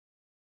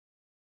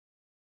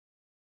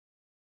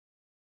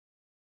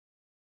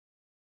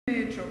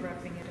image or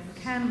wrapping it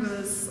in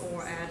canvas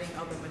or adding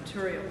other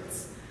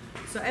materials.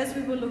 So as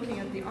we were looking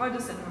at the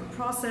artist and her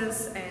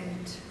process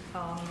and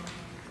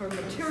her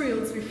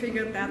materials, we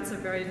figured that's a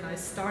very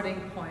nice starting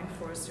point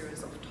for a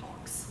series of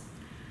talks.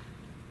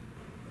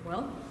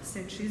 Well,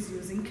 since she's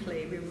using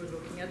clay, we were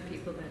looking at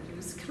people that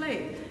use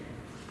clay.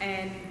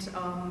 And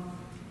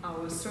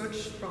our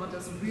search brought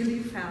us really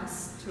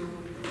fast to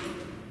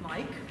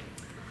Mike,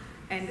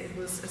 and it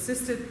was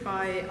assisted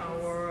by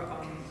our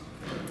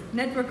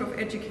network of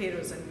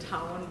educators in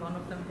town, one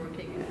of them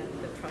working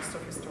at the Trust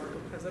of Historical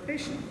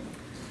Preservation.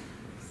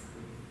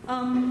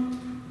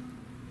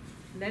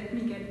 Let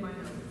me get my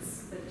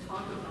notes that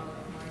talk about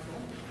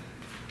Michael.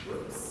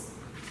 Whoops.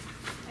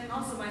 And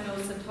also my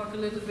notes that talk a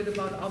little bit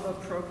about other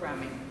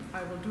programming.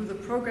 I will do the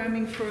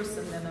programming first,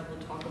 and then I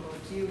will talk about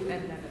you,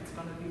 and then it's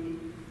going to be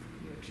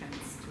your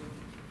chance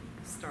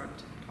to start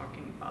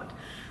talking about.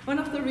 One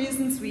of the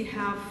reasons we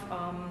have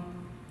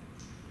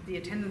the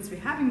attendance we're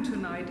having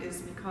tonight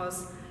is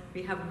because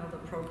we have another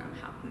program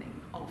happening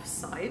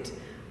off-site.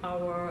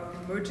 Our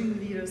Emerging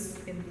Leaders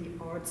in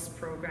the Arts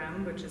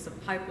program, which is a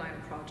pipeline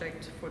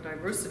project for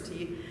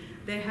diversity,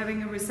 they're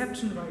having a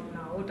reception right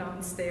now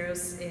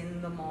downstairs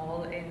in the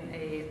mall in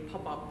a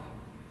pop-up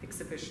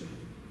exhibition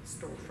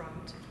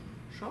storefront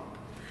shop.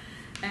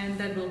 And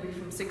that will be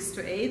from 6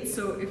 to 8.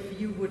 So if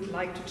you would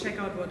like to check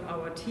out what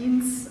our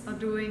teens are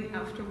doing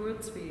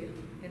afterwards, we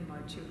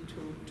invite you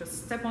to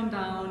just step on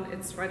down.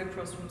 It's right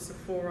across from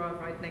Sephora,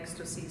 right next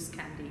to C's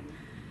Candy.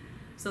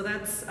 So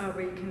that's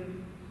where you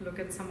can look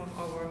at some of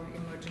our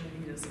emerging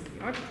leaders in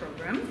the art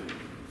program.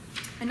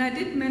 And I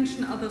did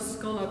mention other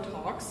scholar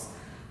talks.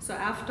 So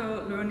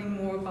after learning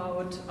more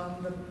about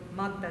the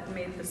mud that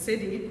made the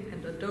city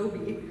and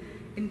Adobe,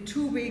 in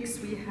 2 weeks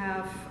we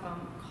have a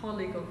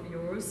colleague of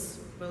yours,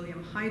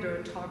 William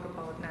Hyder, talk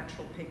about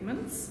natural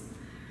pigments.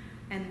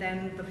 And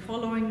then the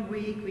following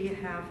week we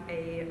have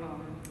a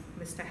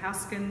Mr.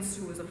 Haskins,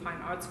 who is a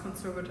fine arts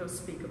conservator,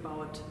 speak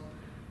about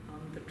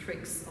the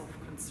tricks of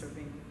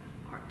conserving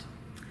art.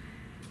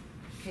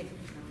 Okay,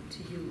 now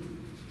to you.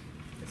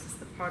 This is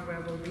the part where I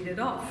will read it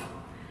off.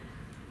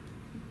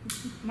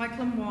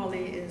 Michael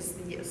Imwalle is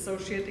the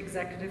Associate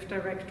Executive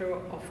Director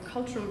of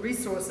Cultural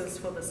Resources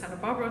for the Santa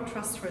Barbara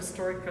Trust for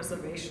Historic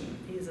Preservation.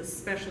 He is a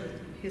specialist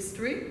in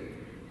history,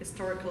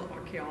 historical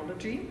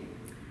archaeology,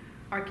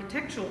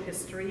 architectural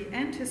history,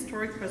 and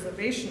historic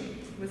preservation,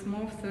 with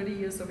more than 30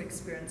 years of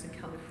experience in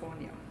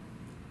California.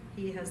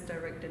 He has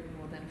directed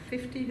more than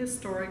 50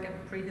 historic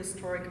and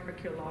prehistoric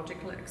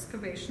archaeological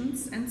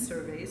excavations and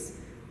surveys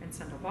in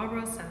Santa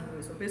Barbara, San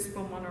Luis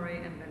Obispo,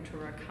 Monterey and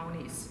Ventura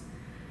Counties.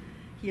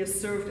 He has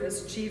served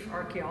as chief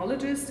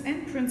archaeologist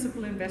and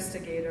principal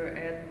investigator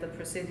at the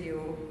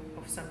Presidio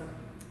of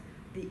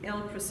the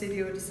El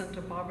Presidio de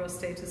Santa Barbara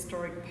State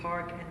Historic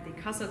Park and the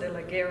Casa de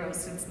la Guerra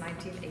since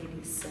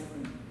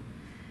 1987.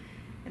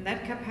 In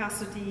that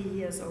capacity,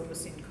 he has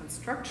overseen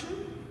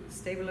construction,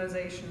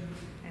 stabilization,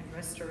 and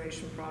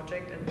restoration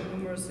project at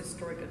numerous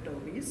historic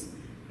adobes,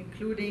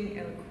 including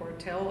El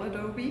Cuartel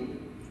Adobe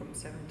from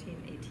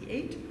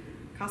 1788,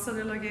 Casa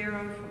de la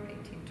Guerra from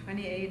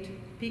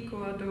 1828,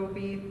 Pico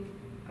Adobe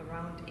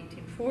around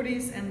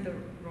 1840s, and the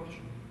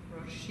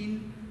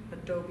Rochín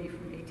Adobe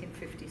from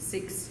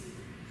 1856.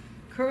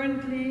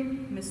 Currently,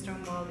 Mr.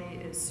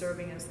 Imwalle is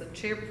serving as the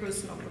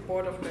chairperson of the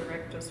board of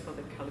directors for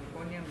the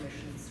California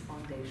Missions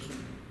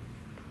Foundation.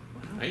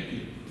 Wow. Thank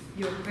you.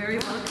 You're very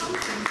welcome.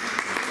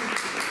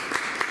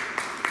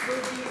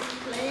 We'll be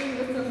playing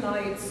with the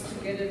lights to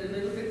get it a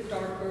little bit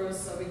darker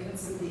so we can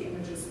see the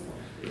images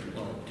more.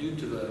 Well, due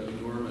to the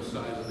enormous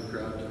size of the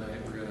crowd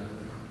tonight, we're going to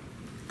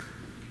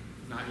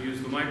not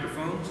use the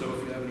microphone, so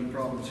if you have any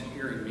problems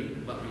hearing me,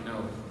 let me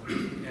know.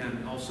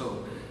 And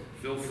also,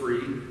 feel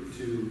free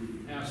to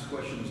ask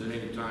questions at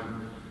any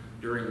time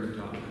during the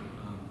talk.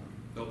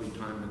 There'll be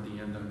time at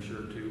the end, I'm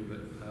sure, too,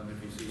 but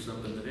if you see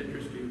something that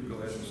interests you, go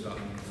ahead and stop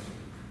me.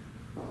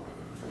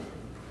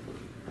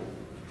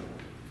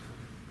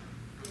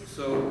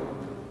 So,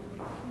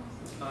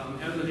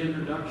 as an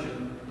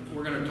introduction,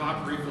 we're going to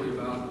talk briefly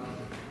about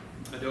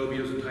Adobe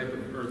as a type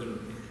of earthen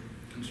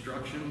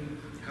construction,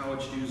 how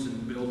it's used in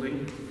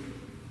building,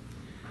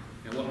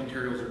 and what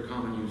materials are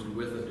commonly used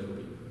with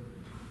Adobe.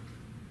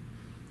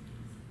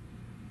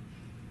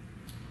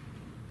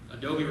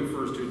 Adobe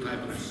refers to a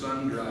type of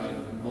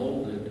sun-dried,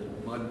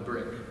 molded mud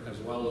brick, as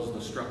well as the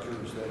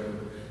structures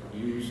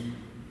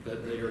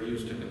that they are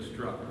used to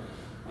construct.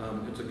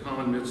 It's a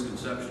common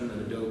misconception that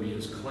Adobe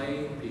is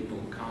clay. People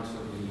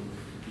constantly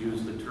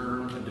use the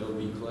term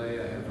Adobe clay.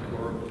 I have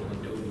horrible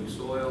Adobe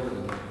soil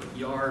in the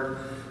yard.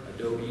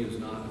 Adobe is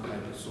not a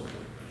type of soil.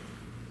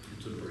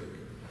 It's a brick.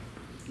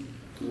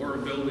 Or a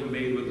building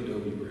made with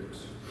Adobe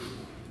bricks.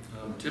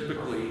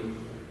 Typically,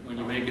 when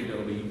you make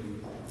Adobe,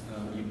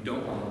 you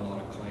don't want a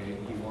lot of clay.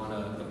 You want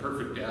the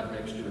perfect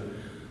admixture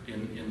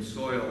in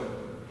soil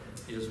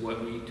is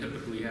what we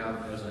typically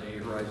have as a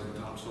horizon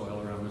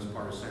topsoil around this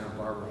part of Santa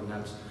Barbara, and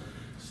that's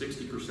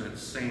 60%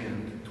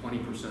 sand,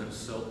 20%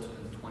 silt,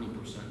 and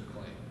 20%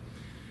 clay.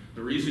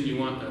 The reason you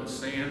want that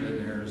sand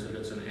in there is that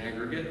it's an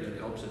aggregate. It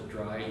helps it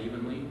dry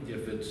evenly.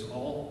 If it's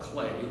all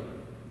clay,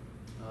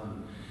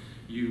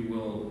 you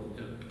will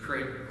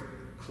create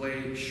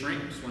clay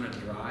shrinks when it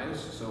dries.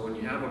 So when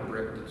you have a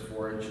brick that's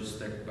 4 inches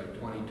thick by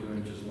 22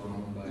 inches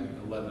long by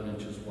 11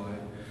 inches wide,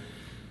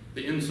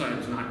 the inside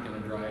is not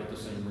going to dry at the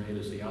same rate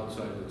as the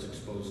outside that's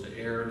exposed to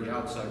air. The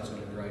outside is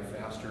going to dry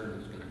faster and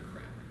it's going to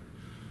crack.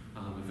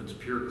 If it's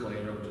pure clay,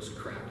 it'll just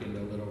crack into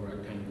little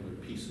rectangular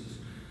pieces.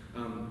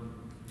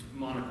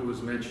 Monica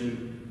was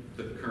mentioning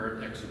the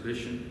current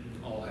exhibition,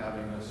 all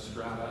having a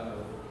strata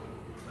of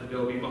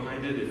adobe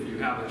behind it. If you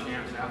have a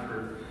chance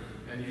after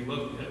and you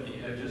look at the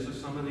edges of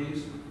some of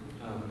these,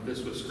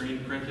 this was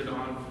screen printed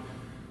on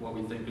what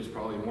we think is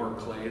probably more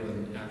clay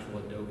than actual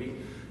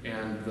adobe.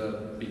 And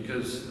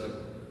because the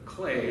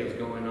clay is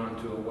going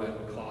onto a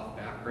wet cloth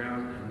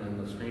background and then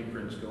the screen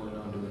print's going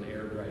onto an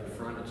air-dried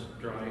front, it's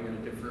drying at a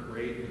different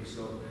rate, and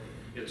so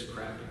it's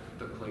cracking.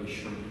 The clay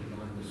shrinking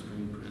on the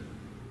screen print.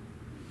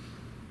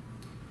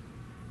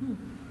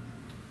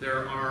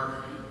 There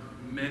are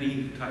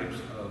many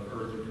types of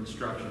earthen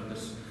construction.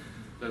 This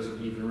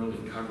doesn't even really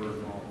cover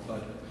them all,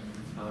 but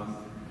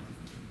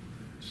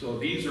so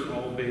these are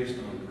all based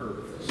on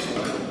earth,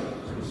 soil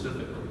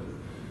specifically.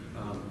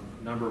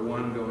 Number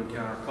one, going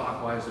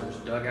counterclockwise, there's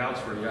dugouts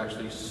where you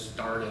actually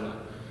start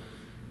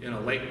in a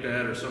lake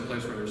bed or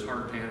someplace where there's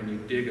hardpan and you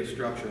dig a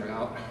structure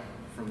out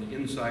from the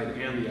inside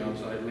and the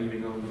outside,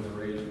 leaving only the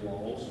raised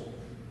walls.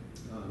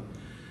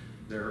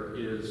 There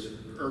is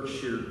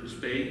earth-sheltered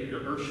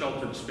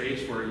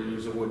space where you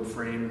use a wood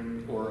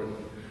frame or an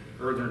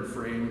earthen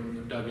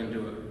frame dug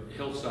into a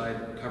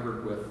hillside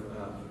covered with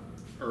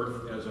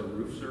earth as a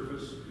roof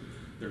surface.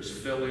 There's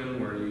fill-in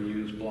where you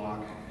use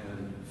block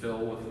and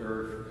fill with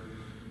earth.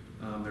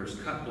 There's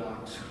cut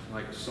blocks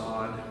like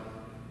sod,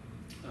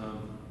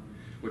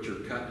 which are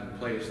cut in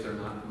place. They're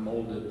not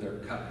molded, they're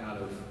cut out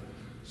of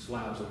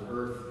slabs of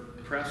earth.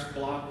 Pressed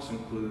blocks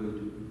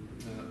include,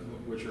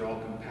 which are all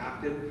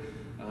compacted,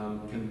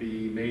 can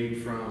be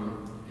made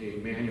from a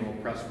manual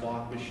press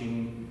block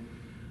machine.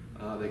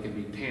 They can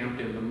be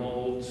tamped into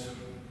molds.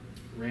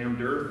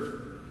 Rammed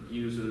earth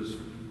uses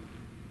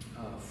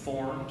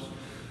forms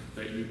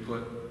that you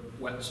put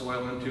wet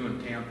soil into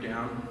and tamp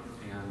down,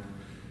 and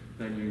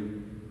then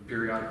you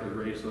periodically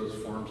raise those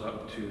forms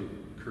up to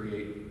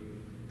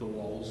create the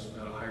walls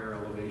at a higher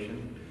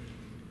elevation.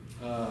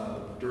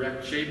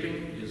 Direct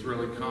shaping is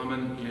really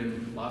common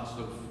in lots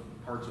of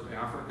parts of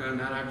Africa, and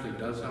that actually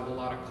does have a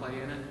lot of clay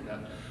in it.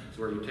 That's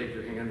where you take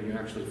your hand and you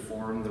actually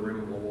form the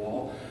rim of a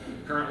wall.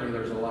 Currently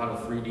there's a lot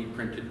of 3D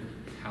printed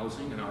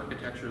housing and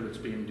architecture that's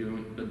being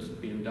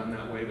done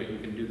that way, but you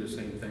can do the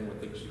same thing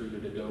with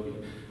extruded adobe,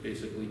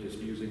 basically just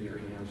using your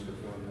hands to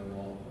form the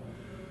wall.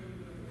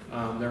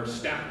 There's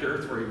stacked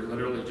earth, where you're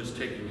literally just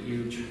taking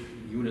huge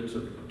units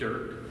of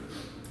dirt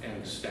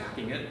and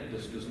stacking it.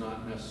 This does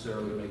not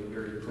necessarily make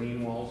very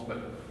clean walls, but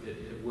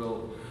it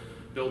will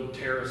build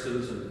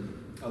terraces and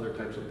other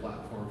types of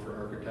platform for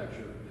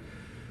architecture.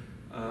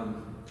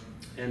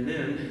 And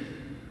then,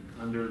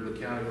 under the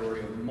category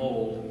of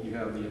mold, you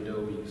have the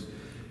adobes.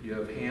 You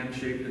have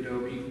hand-shaped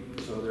adobe,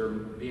 so they're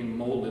being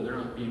molded. They're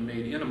not being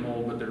made in a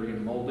mold, but they're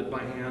being molded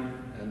by hand.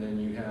 And then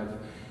you have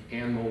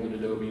hand-molded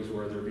adobes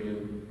where they're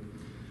being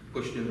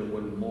pushed into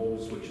wooden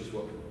molds, which is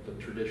what the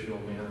traditional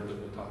manner that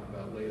we'll talk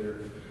about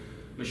later.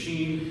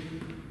 Machine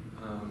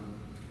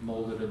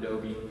molded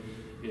adobe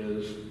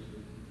is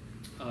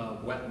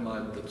wet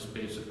mud that's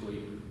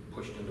basically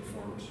pushed into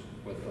forms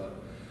with a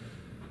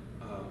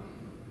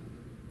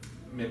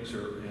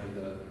mixer and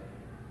a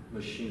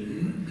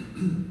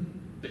machine.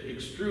 The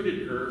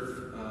extruded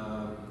earth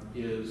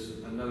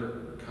is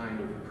another kind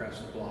of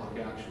pressed block,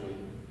 actually.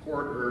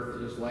 Poured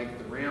earth is like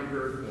the rammed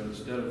earth, but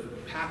instead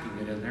of packing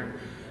it in there,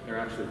 they're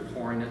actually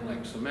pouring it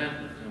like cement,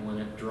 and when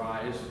it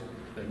dries,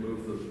 they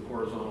move the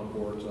horizontal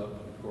boards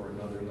up for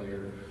another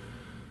layer.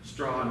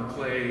 Straw and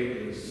clay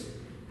is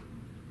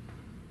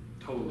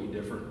totally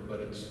different, but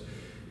it's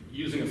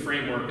using a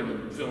framework and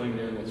then filling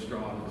it in with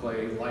straw and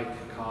clay,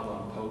 like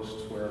column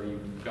posts, where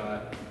you've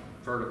got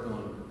vertical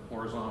and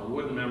horizontal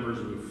wooden members,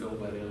 and you fill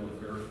that in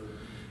with earth.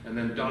 And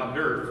then daubed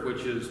earth,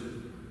 which is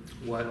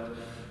what,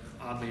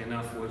 oddly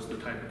enough, was the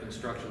type of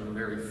construction the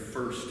very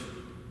first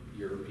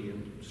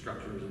European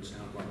structures in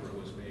Santa Barbara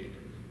was made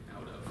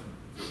out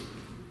of.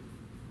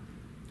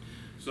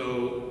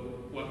 So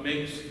what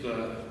makes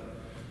the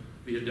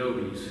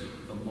adobes,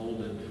 the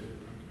molded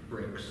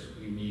bricks,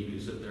 unique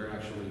is that they're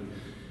actually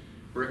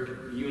brick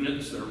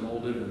units. They're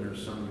molded and they're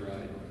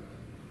sun-dried.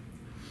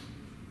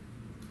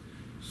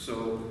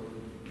 So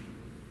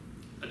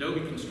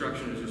adobe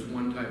construction is just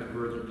one type of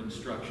earthen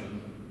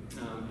construction,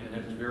 and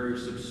it's very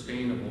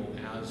sustainable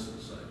as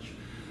such.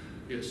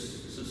 It's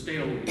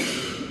sustainable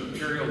because the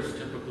materials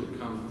typically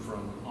come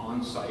from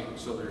on-site,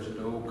 so there's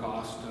no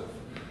cost of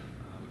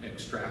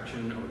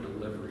extraction or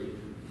delivery.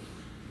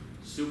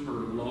 Super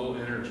low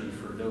energy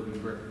for adobe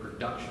brick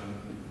production.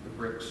 The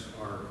bricks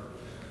are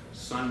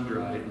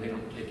sun-dried, and they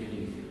don't take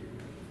any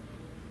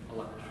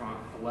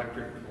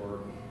electric or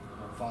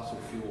fossil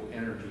fuel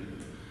energy.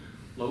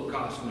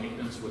 Low-cost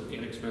maintenance with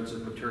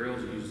inexpensive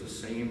materials. You use the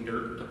same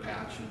dirt to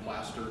patch and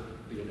plaster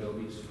the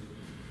adobes.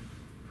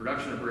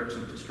 Production of bricks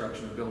and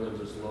construction of buildings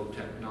is low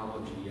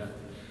technology, yet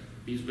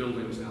these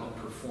buildings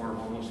outperform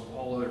almost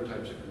all other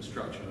types of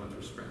construction with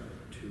respect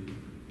to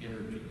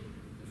energy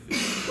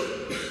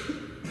efficiency.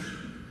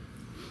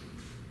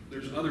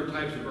 There's other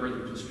types of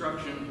earthen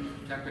construction,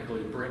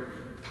 technically brick,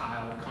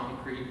 tile,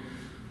 concrete,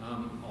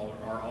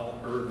 are all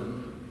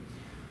earthen,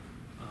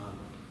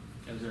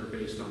 as they're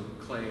based on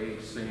clay,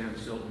 sand,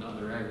 silt, and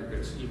other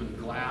aggregates. Even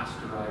glass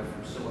derived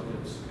from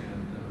silicates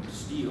and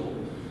steel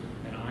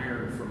and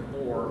iron from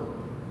ore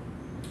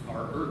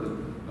are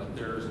earthen, but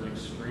there is an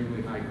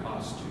extremely high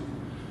cost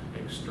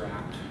to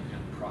extract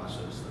and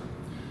process them,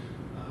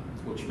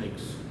 which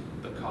makes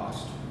the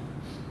cost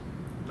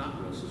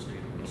not real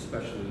sustainable,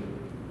 especially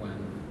when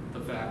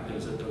the fact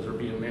is that those are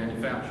being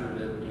manufactured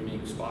at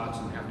unique spots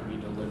and have to be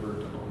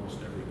delivered to almost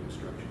every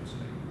construction site.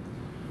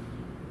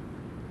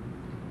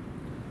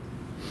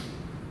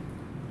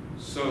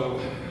 So,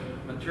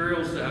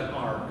 materials that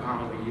are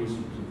commonly used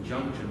in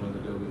conjunction with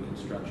adobe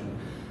construction.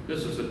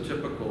 This is a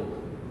typical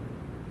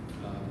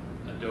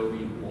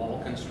adobe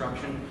wall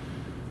construction.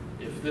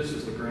 If this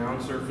is the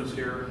ground surface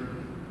here,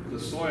 the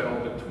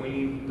soil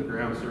between the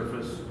ground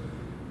surface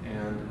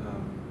and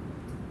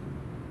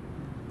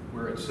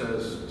where it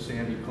says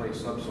sandy clay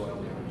subsoil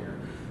down here,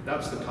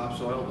 that's the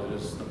topsoil that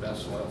is the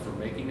best soil for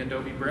making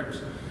adobe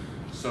bricks.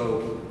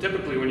 So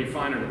typically when you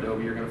find an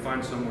adobe, you're going to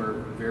find somewhere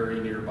very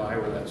nearby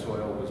where that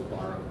soil was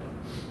borrowed.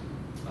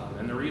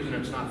 And the reason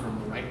it's not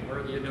from right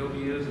where the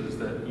adobe is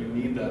that you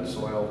need that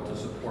soil to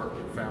support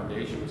your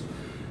foundations.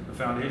 The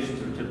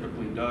foundations are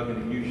typically dug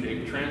in a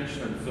U-shaped trench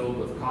and filled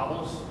with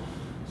cobbles,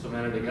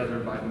 cemented together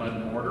by mud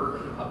and mortar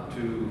up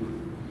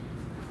to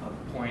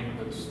a point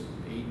that's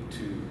 8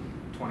 to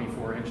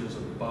 24 inches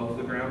above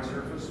the ground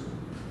surface.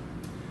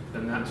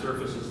 Then that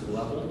surface is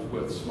leveled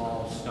with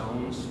small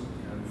stones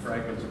and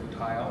fragments of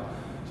tile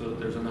so that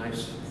there's a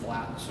nice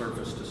flat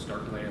surface to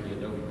start laying the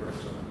adobe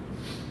bricks on.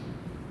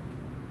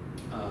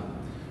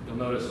 You'll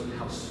notice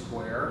how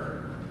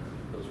square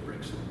those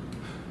bricks look.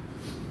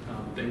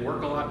 They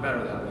work a lot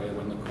better that way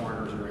when the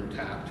corners are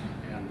intact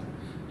and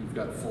you've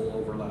got full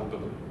overlap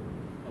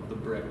of the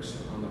bricks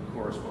on the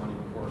corresponding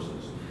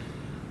courses.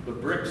 The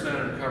bricks then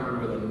are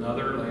covered with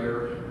another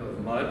layer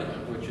of mud,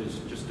 which is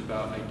just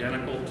about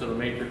identical to the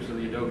matrix of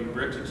the adobe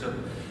bricks, except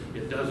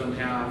it doesn't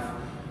have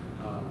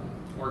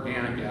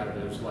organic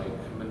additives like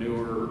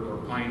manure or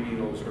pine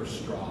needles or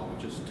straw,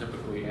 which is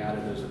typically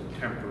added as a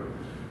temper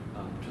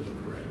to the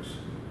bricks.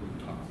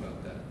 We'll talk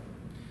about that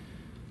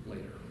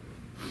later.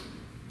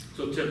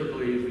 So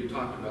typically, as we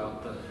talked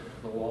about,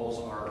 the walls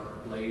are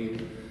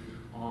laid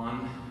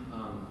on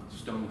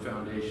stone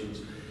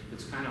foundations.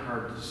 It's kind of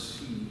hard to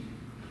see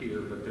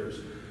here, but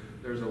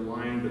there's a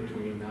line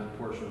between that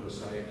portion of the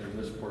site and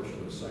this portion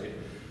of the site.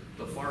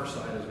 The far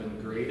side has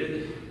been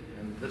graded,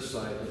 and this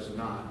side has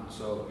not.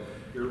 So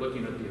you're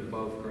looking at the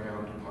above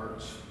ground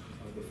parts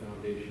of the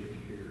foundation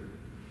here,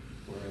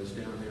 whereas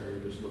down there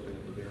you're just looking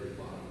at the very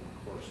bottom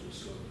courses.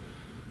 So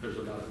there's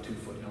about a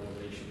 2-foot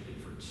elevation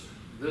difference.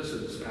 This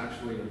is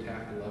actually an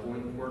intact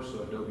leveling course,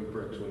 so adobe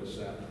bricks would have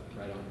sat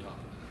right on top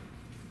of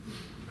that.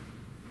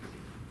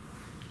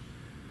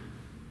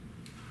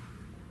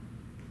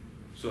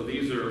 So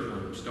these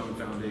are stone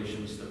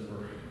foundations that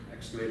were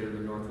excavated in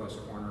the northwest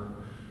corner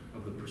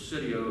of the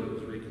Presidio that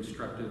was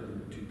reconstructed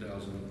in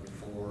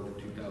 2004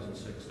 to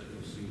 2006 that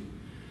you'll see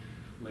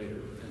later.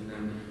 And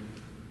then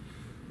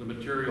the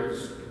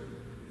materials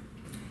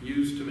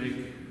used to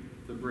make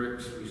the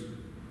bricks,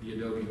 the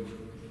adobe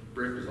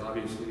brick is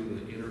obviously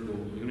the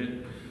integral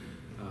unit.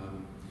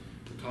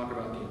 We'll talk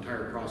about the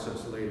entire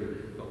process later,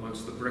 but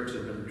once the bricks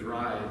have been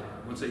dried,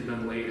 once they've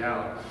been laid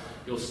out,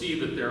 you'll see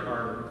that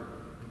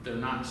they're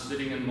not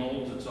sitting in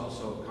molds. It's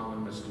also a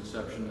common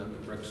misconception that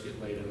the bricks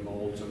get laid in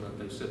molds and that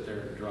they sit there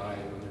and dry,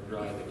 and when they're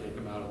dry, they take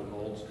them out of the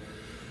molds.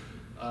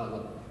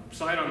 The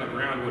side on the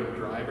ground wouldn't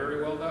dry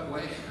very well that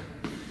way.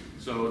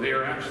 So they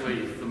are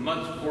actually, if the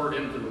mud's poured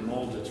into the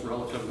molds, it's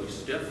relatively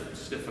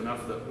stiff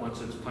enough that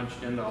once it's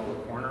punched into all the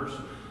corners,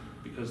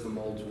 because the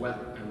mold's wet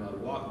and the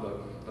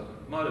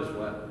mud is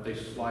wet, they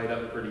slide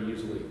up pretty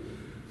easily.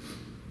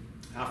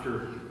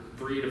 After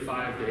 3 to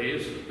 5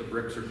 days, the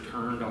bricks are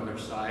turned on their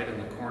side and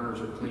the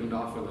corners are cleaned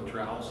off with a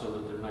trowel so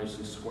that they're nice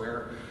and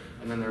square,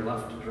 and then they're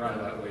left to dry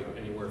that way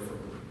anywhere from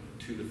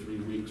 2 to 3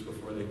 weeks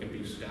before they can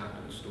be stacked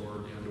and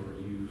stored and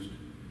or used.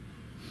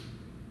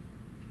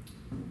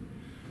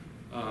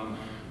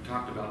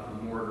 Talked about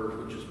the mortar,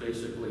 which is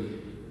basically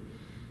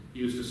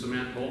used to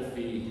cement both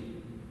the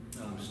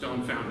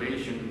stone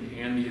foundation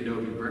and the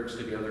adobe bricks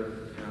together.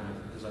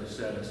 As I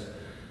said, it's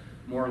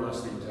more or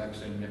less the exact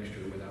same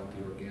mixture without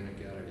the organic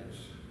additives.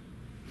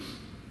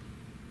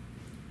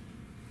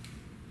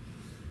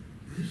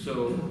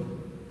 So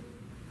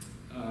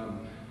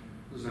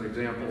this is an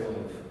example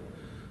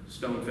of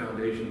stone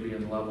foundation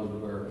being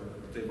leveled where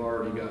they've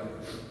already got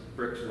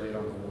bricks laid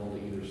on the wall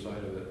to either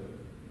side of it.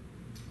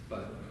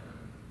 But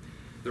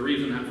the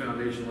reason that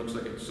foundation looks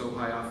like it's so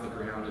high off the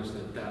ground is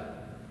that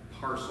that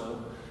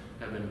parcel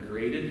have been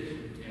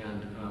graded,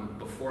 and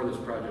before this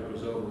project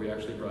was over, we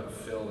actually brought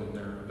fill in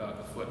there,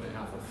 about 1.5 feet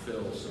of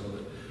fill, so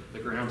that the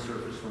ground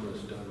surface when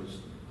it's done is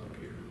up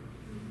here.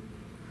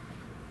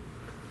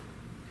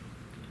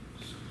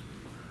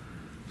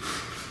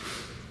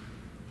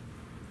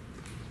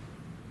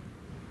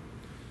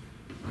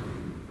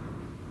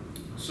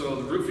 So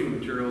the roofing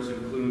materials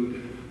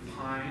include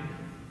pine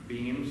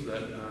beams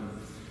that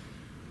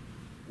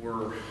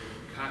were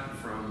cut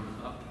from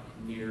up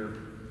near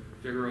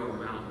Figueroa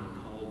Mountain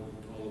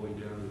all the way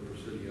down to the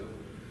Presidio.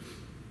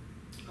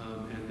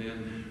 And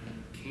then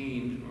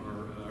cane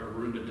or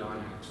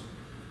arundadanax,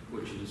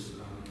 which is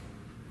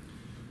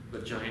the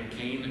giant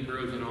cane that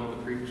grows in all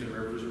the creeks and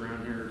rivers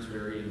around here. It's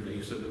very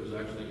invasive. It was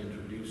actually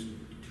introduced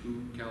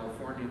to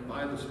California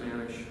by the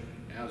Spanish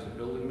as a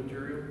building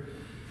material.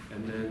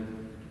 And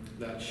then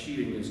that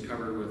sheeting is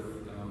covered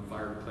with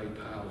fired clay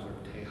tiles or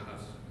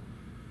tejas.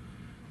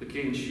 The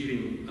cane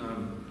sheeting,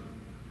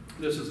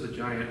 this is the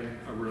giant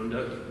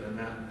arunda, and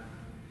that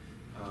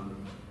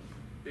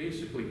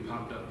basically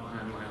popped up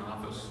behind my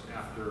office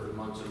after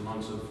months and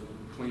months of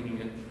cleaning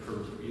it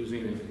for using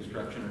it in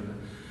construction.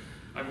 And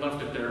I've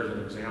left it there as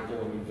an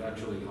example, and we've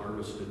actually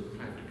harvested.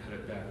 I have to cut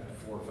it back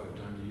 4 or 5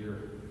 times a year.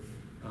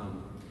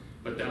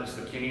 But that's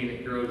the cane.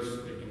 It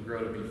can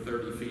grow to be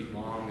 30 feet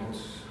long.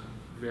 It's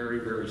very,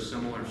 very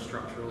similar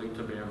structurally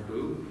to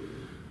bamboo.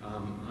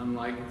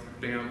 Unlike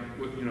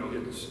bamboo, you know,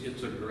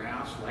 it's a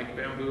grass like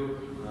bamboo.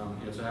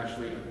 It's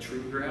actually a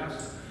true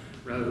grass.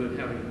 Rather than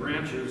having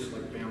branches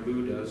like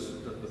bamboo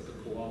does, that the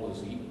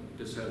koalas eat,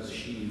 this has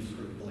sheaths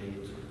or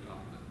blades on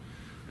top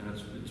of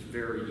it. And it's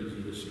very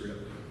easy to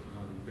strip,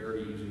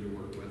 very easy to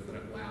work with, and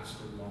it lasts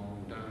a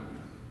long time.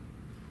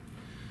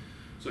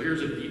 So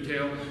here's a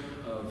detail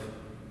of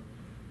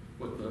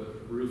what the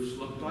roofs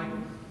look like,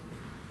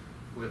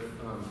 with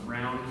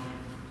round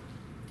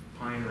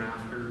pine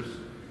rafters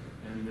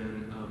and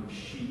then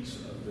sheets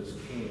of this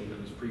cane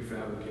that was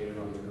prefabricated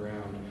on the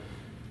ground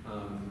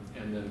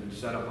and then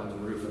set up on the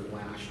roof and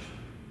lashed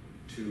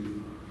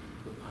to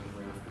the pine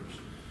rafters.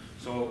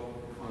 So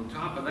on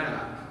top of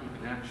that, you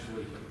can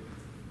actually,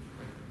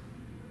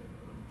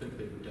 I think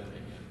they've done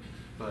it yet,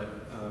 but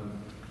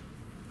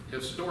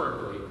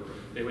historically,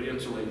 they would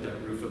insulate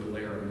that roof with a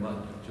layer of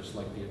mud, just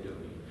like the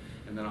adobe.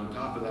 And then on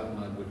top of that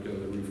mud would go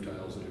the roof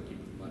tiles that would keep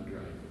the mud dry.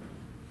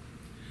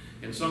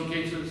 In some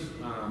cases,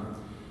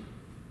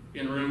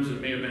 in rooms that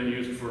may have been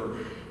used for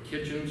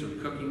kitchens or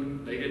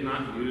cooking, they did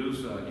not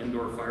use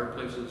indoor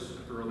fireplaces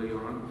early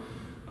on,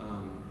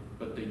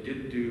 but they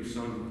did do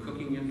some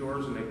cooking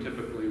indoors, and they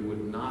typically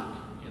would not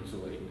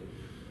insulate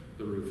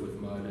the roof with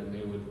mud, and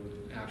they would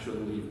actually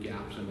leave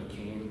gaps in the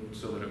cane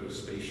so that it was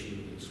space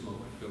shielded and smoke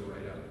would go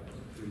right out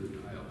through the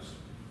tiles.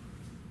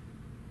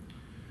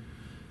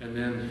 And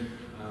then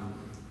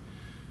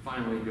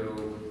finally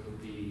go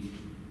the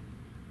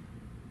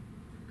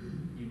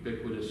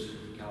ubiquitous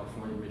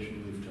California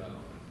mission roof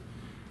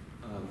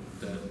tile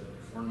that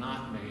were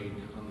not made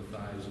on the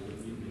thighs of the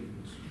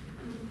Indians.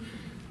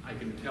 I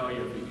can tell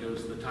you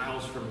because the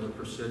tiles from the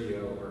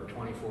Presidio are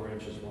 24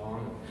 inches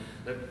long.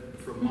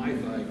 That from my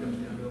thigh comes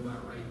down to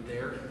about right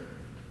there.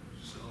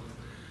 So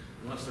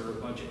unless there are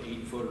a bunch of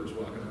 8-footers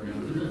walking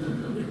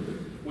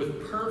around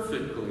with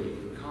perfectly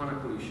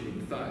conically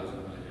shaped thighs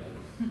on my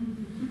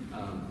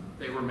head,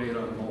 they were made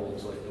on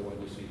molds like the one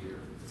you see here.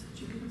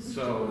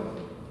 So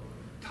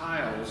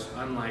tiles,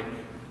 unlike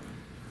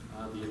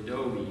the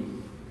adobe,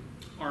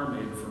 are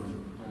made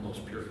from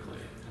almost pure clay.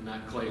 And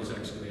that clay is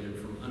excavated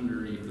from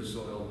underneath the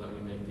soil that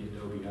we make the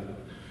adobe out of.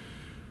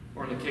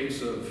 Or in the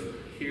case of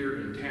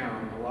here in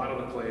town, a lot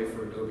of the clay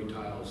for adobe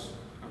tiles,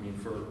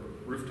 for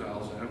roof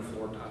tiles and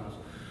floor tiles,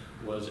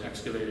 was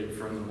excavated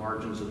from the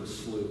margins of the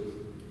slough.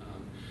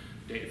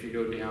 If you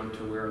go down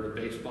to where the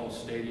baseball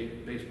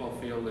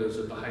field is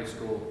at the high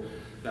school,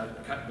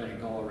 that cut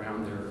bank all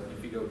around there,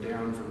 if you go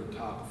down from the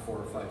top 4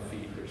 or 5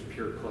 feet, there's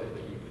pure clay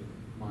that you can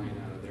mine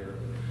out of there.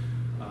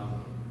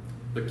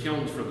 The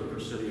kilns for the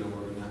Presidio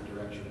were in that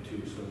direction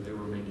too, so they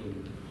were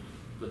making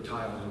the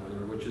tiles over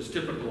there, which is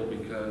typical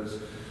because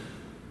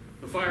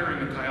the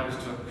firing of tiles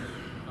took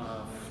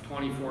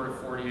 24 to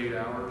 48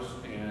 hours,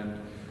 and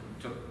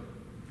took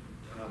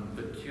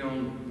the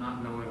kiln,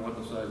 not knowing what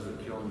the size of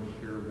the kiln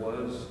here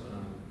was,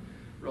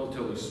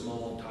 relatively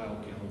small tile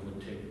kiln would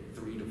take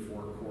 3 to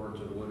 4 cords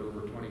of wood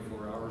over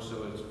 24 hours,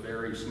 so it's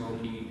very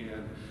smoky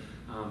and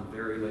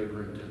very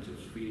labor intensive,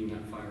 feeding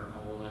that fire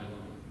all night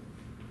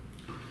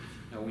long.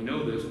 Now we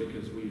know this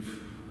because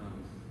we've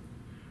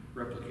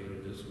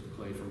replicated this with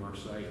clay from our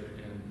site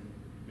and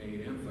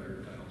made and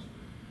fired tiles.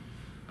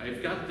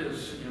 I've got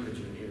this image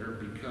in here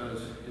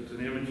because it's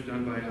an image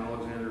done by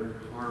Alexander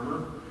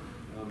Harmer,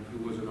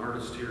 who was an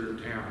artist here in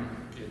town.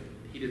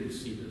 He didn't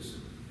see this,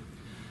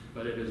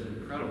 but it is an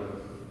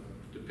incredible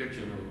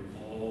depiction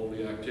of all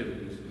the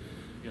activities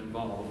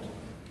involved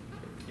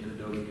in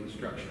adobe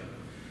construction.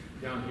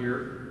 Down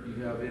here,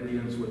 you have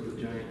Indians with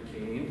the giant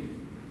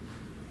cane,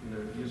 and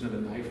they're using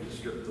a knife to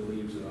strip the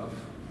leaves off.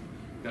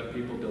 You've got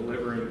people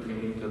delivering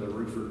cane to the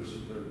roofers.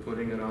 They're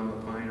putting it on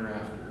the pine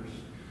rafters.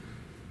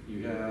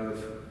 You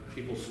have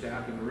people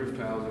stacking roof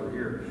tiles over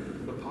here.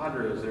 The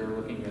padre is there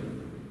looking at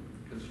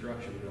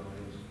construction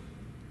drawings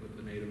with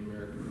the Native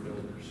American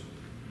builders.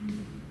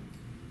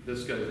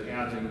 This guy's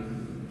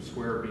adding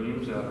square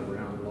beams out of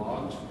round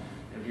logs,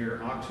 and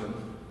here oxen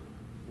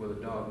with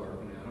a dog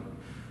barking at them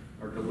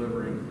are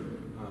delivering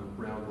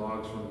round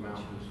logs from the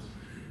mountains.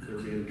 They're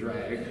being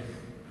dragged,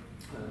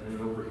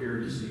 and over here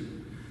you see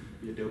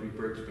the Adobe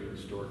bricks being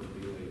stored to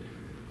be laid.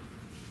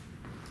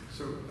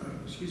 So,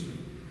 excuse me,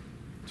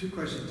 2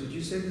 questions. Did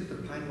you say that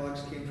the pine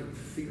logs came from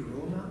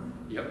Figueroa Mountain?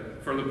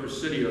 Yep, for the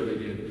Presidio they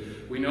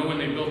did. We know when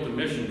they built the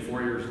mission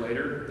 4 years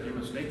later, they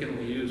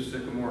mistakenly used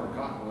sycamore and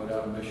cottonwood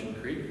out of Mission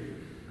Creek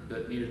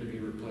that needed to be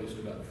replaced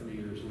about 3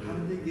 years later. How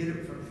did they get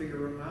it from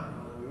Figueroa Mountain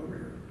all the way over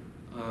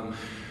here?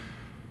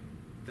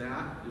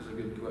 That is a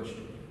good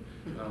question.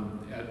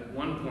 At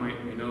one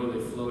point, we know they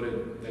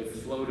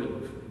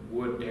floated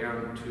wood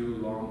down to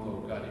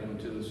Lompoc, got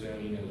into the San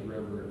Ynez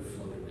River and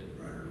floated it.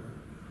 Right.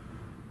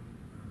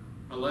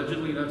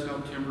 Allegedly, that's how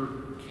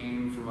timber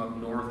came from up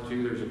north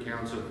too. There's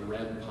accounts of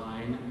red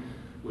pine,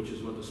 which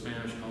is what the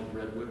Spanish called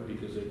redwood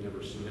because they'd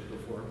never seen it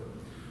before,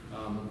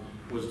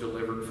 was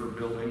delivered for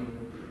building.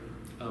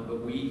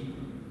 But we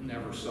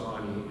never saw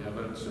any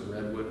evidence of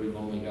redwood. We've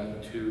only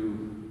got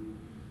 2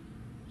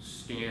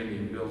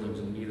 standing buildings,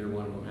 and neither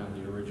one of them have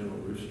the original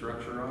roof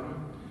structure on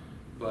them.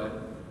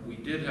 But we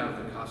did have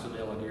the Casa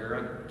de la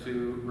Guerra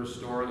to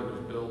restore that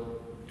was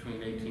built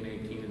between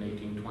 1818 and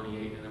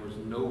 1828, and there was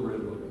no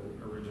original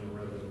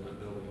redwood in that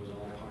building. It was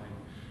all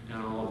pine,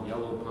 and all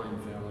yellow pine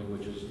family,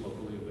 which is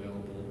locally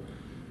available.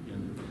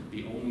 And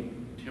the only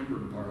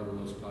timbered part of the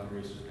Los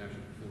Padres is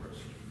national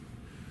forest.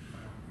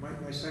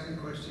 My second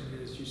question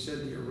is, you said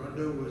the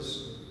Arundo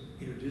was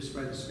introduced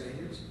by the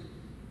Spaniards?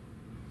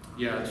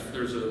 Yeah,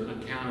 there's an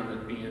account of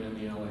it being in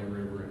the LA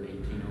River in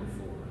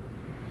 1804.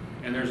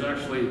 And there's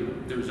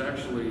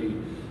actually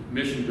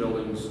mission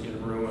buildings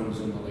in ruins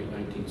in the late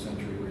 19th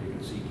century where you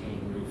can see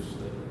cane roofs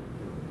that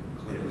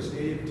were And it was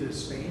native to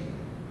Spain?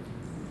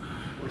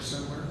 Or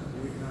somewhere?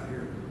 We're not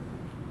here.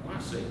 I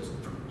want to say it's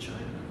from China,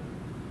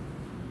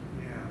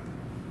 Yeah.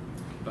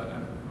 but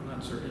I'm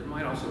not certain. It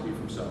might also be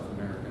from South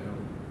America, I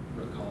don't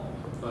recall.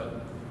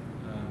 But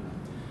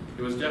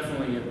it was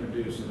definitely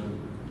introduced, and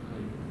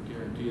I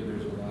guarantee you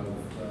there's a lot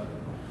of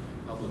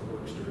public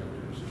works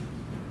directors,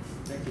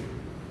 Thank you.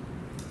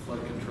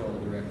 flood control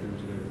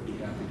directors that would be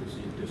happy to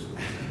see it distant.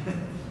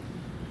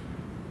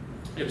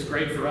 It's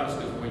great for us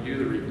because when we do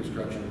the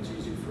reconstruction, it's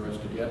easy for us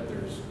to get.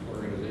 There's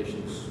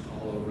organizations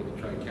all over the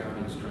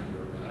Tri-Counties trying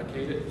to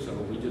eradicate it, so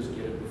we just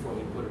get it before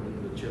they put it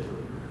into the chipper.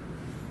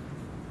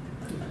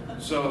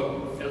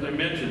 So, as I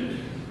mentioned,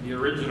 the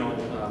original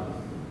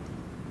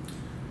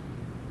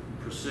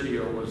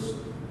Presidio was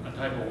a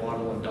type of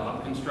wattle and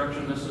daub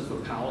construction. This is the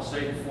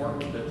palisade fort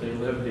that they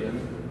lived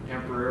in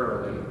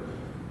temporarily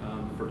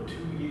for 2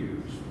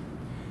 years.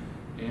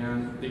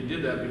 And they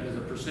did that because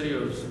the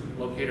Presidio is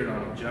located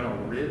on a gentle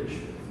ridge.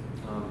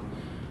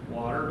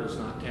 Water does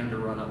not tend to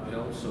run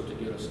uphill, so to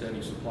get a steady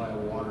supply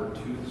of water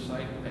to the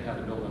site, they had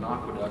to build an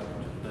aqueduct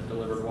that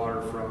delivered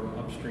water from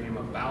upstream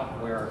about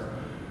where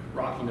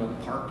Rocky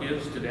Nook Park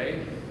is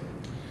today.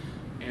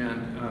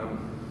 And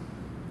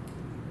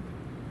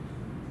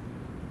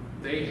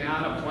they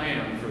had a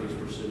plan for this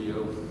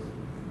Presidio.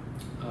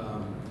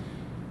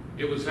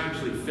 It was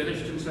actually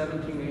finished in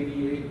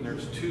 1788, and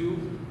there's 2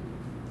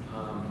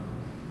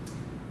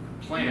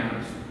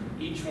 plans,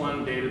 each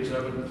one dated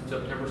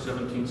September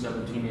 17,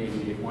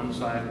 1788, one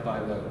signed by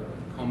the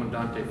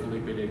Comandante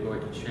Felipe de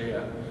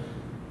Goycochea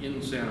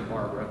in Santa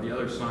Barbara, the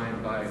other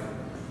signed by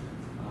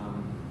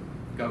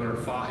Governor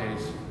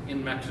Fages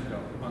in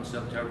Mexico on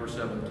September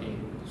 17,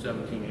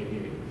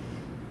 1788.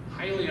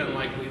 Highly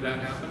unlikely that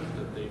happened,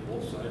 that they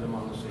both signed them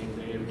on the same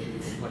day in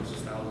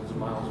places thousands of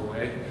miles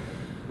away.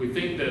 We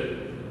think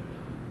that,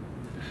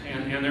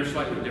 and they're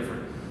slightly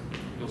different.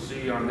 You'll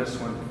see on this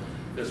one,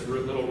 this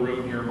little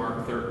room here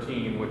marked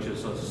 13, which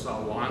is a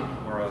salon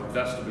or a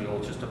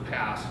vestibule, just a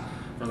pass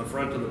from the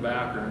front to the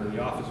back or into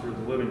the office or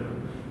the living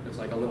room. It's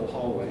like a little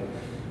hallway.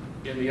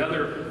 In the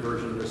other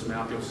version of this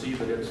map, you'll see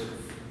that it's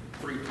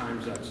 3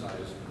 times that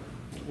size.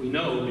 We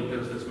know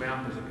because this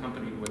map is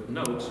accompanied with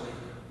notes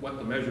what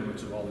the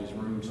measurements of all these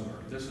rooms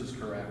are. This is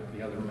correct,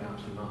 the other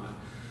maps are not.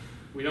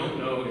 We don't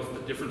know if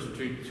the difference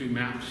between 2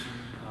 maps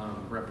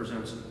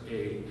represents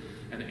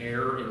an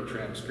error in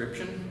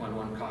transcription when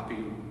one copy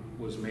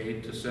was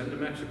made to send to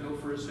Mexico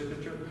for his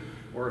signature,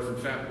 or if in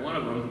fact one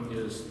of them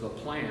is the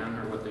plan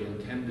or what they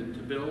intended to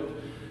build,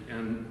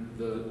 and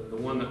the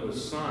one that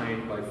was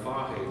signed by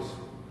Fages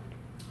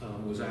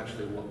was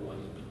actually what was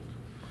built.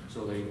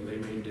 So they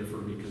may differ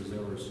because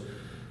there was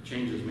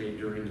changes made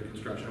during the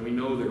construction. We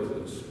know there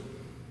was.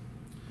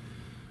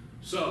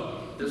 So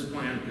this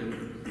plan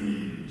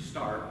can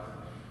start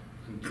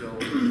until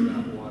there's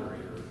got water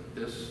here.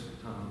 This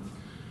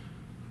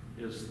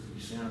is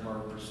the Santa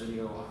Barbara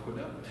Presidio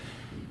Aqueduct,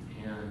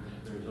 and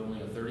there's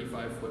only a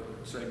 35-foot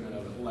segment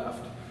of it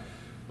left,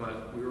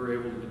 but we were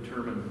able to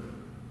determine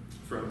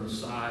from the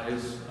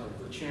size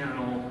of the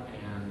channel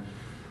and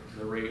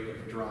the rate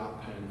of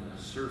drop and the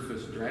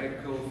surface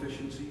drag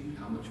coefficient,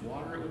 how much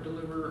water it would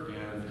deliver,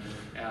 and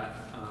at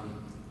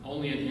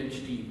only an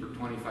inch deep or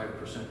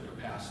 25%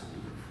 capacity,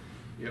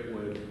 it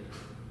would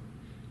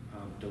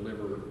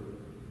deliver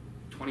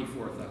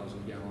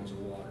 24,000 gallons of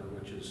water,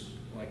 which is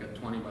like a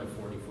 20 by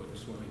 40 foot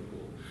swimming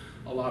pool.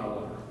 A lot of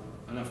water,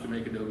 enough to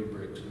make adobe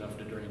bricks, enough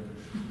to drink.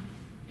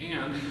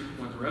 And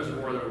when the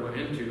reservoir that it went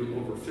into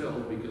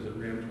overfilled because it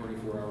ran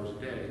 24 hours a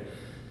day,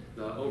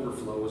 the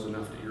overflow was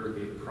enough to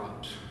irrigate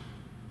crops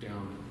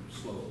down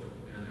slope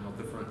and out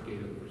the front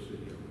gate of the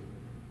Presidio.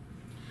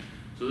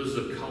 So this is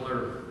a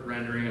color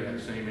rendering of that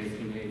same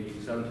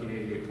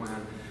 1788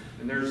 plan.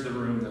 And there's the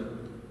room that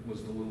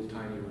was the little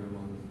tiny room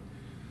on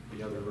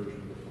the other version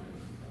of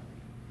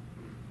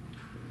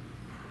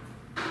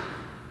the plan.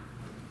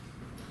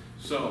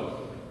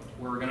 So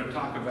we're going to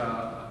talk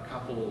about a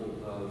couple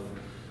of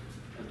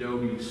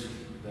adobes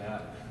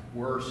that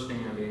were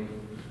standing,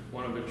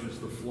 one of which was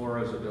the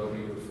Flores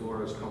Adobe, or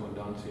Flores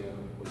Comandancia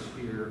was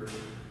here,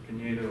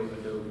 Cañedo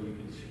Adobe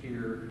is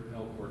here,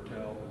 El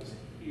Cuartel is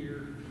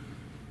here,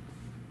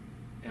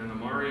 and the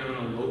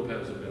Mariano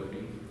Lopez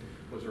Adobe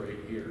was right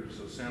here.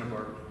 So Santa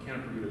Barbara,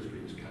 Canapurita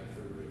Street is cut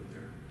through right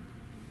there.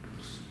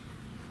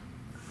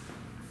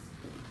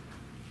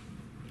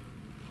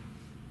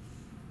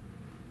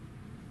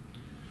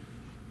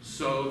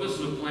 So this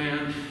is a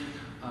plan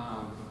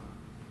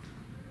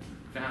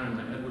found in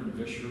the Edward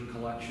Vischer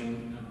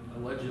collection,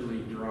 allegedly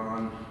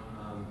drawn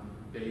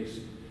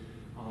based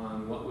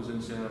on what was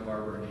in Santa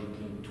Barbara in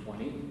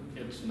 1820.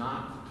 It's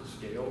not to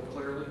scale,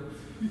 clearly,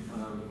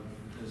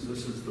 as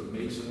this is the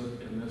Mesa,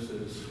 and this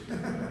is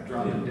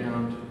dropping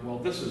down to, well,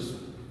 this is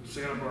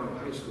Santa Barbara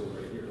High School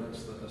right here.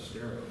 That's the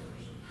Estero.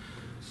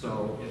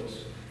 So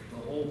it's the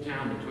whole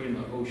town between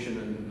the ocean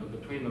and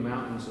between the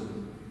mountains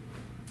and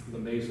the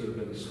Mesa have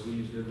been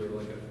squeezed into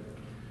like a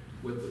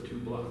width of 2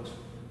 blocks.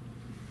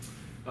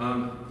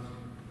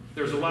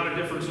 There's a lot of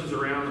differences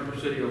around the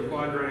Presidio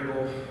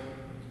quadrangle,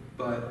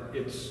 but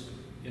it's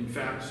in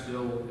fact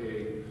still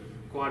a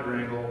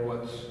quadrangle.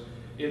 What's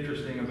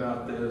interesting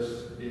about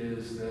this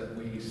is that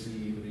we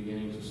see the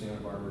beginnings of Santa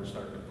Barbara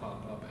start to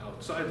pop up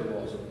outside the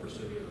walls of the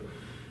Presidio.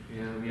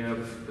 And we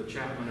have the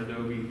Chapman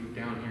Adobe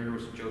down here,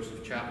 was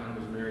Joseph Chapman,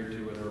 was married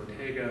to an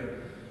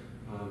Ortega,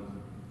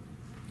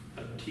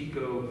 a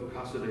Pico,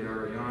 Casa de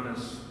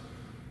Arianas,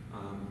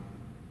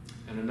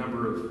 and a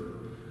number of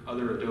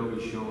other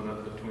adobes showing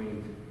up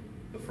between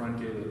the front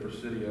gate of the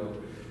Presidio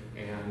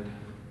and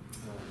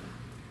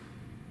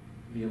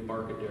the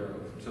Embarcadero.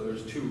 So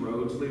there's 2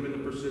 roads leaving the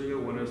Presidio.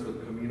 One is the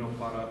Camino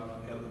para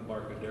el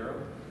Embarcadero,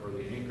 or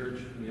the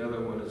anchorage, and the other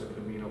one is the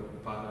Camino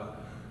para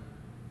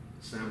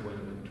San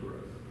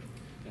Buenaventura.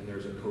 And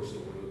there's a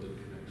coastal road that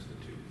connects the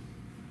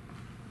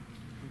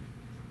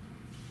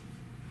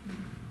 2.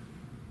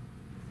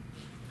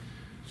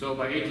 So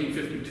by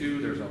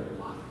 1852, there's a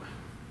lot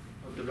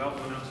of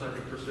development outside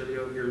the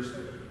Presidio. Here's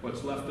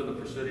what's left of the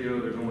Presidio.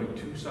 There's only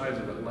 2 sides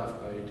of it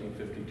left by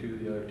 1852.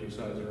 The other 2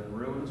 sides are in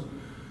ruins.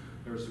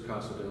 There's the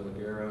Casa de la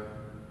Guerra.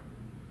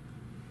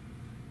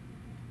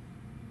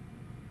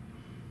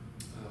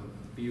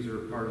 These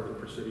are part of the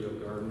Presidio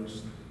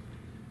Gardens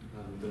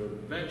that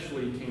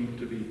eventually came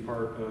to be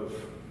part of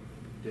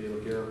de la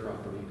Guerra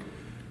property,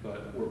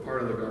 but were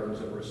part of the gardens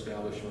that were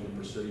established when the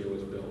Presidio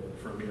was built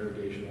from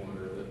irrigation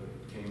water that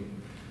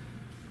came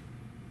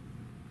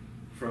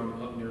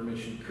from up near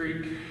Mission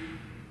Creek.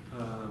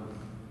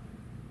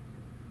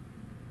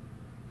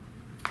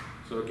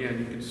 So again,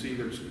 you can see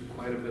there's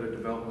quite a bit of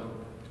development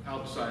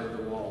outside of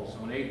the walls. So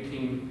in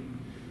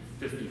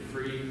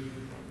 1853,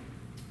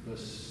 the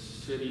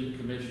city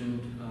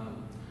commissioned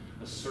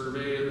a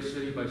survey of the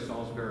city by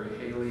Salisbury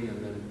Haley,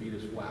 and then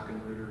Vitas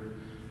Wackenritter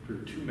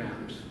drew 2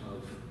 maps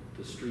of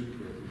the street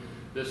grid.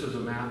 This is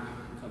a map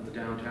of the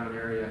downtown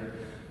area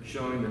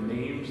showing the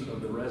names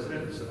of the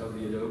residents of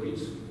the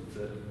adobes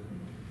that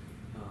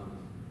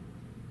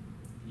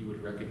you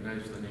would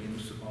recognize the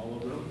names of all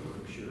of them,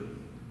 I'm sure.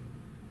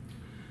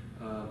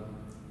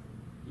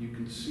 You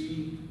can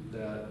see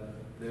that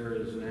there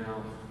is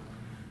now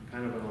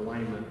kind of an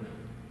alignment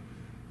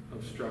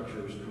of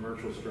structures,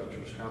 commercial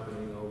structures,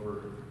 happening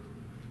over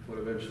what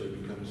eventually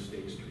becomes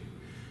State Street.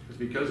 It's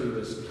because of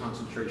this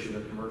concentration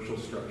of commercial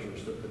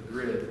structures that the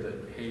grid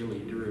that Haley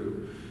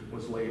drew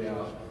was laid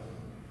out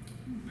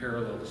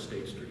parallel to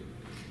State Street,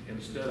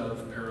 instead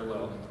of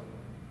parallel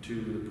to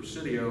the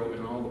Presidio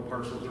and all the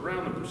parcels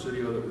around the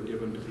Presidio that were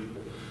given to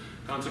people.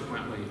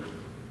 Consequently,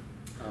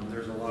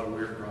 there's a lot of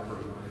weird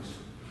property lines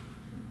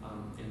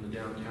in the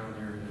downtown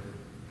area.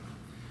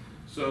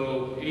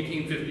 So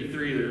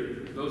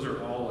 1853, those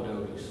are all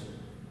adobes.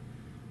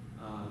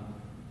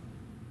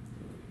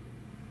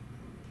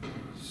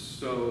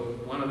 So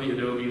one of the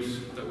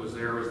adobes that was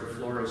there was the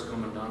Flores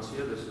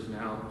Comandancia. This has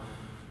now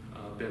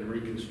been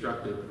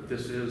reconstructed.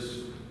 This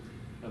is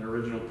an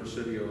original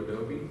Presidio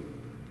adobe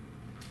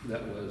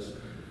that was,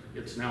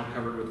 it's now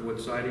covered with wood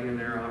siding in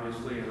there,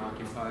 obviously, and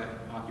occupied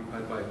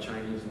by a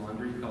Chinese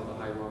laundry called the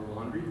Haiwan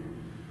Laundry.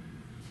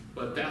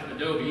 But that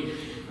adobe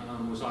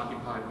was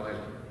occupied by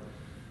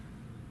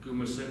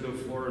Gumacindo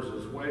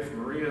Flores' wife,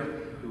 Maria,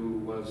 who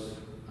was,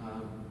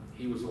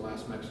 he was the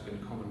last Mexican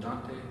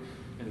comandante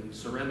and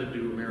surrendered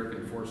to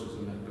American forces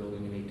in that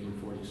building in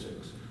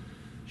 1846.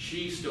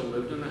 She still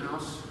lived in the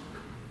house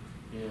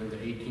in the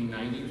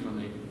 1890s when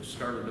they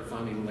started to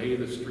finally lay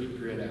the street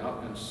grid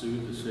out and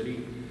sued the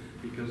city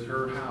because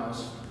her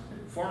house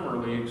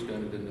formerly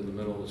extended into the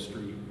middle of the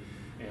street,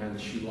 and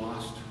she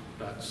lost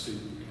that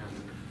suit.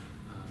 And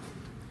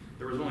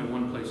there was only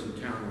one place in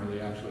town where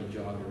they actually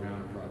jogged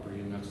around the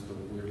property, and that's the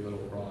weird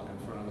little rock in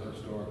front of the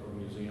historical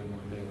museum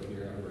on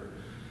Guerra, where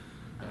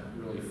that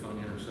really fun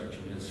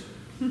intersection is.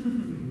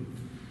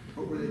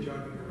 What were they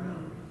jogging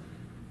around?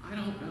 I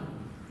don't know.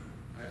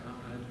 I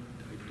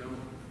don't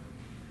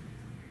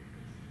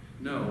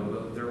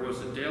know. There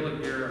was a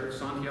Guerra,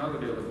 Santiago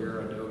de la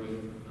Guerra Adobe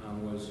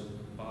was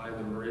by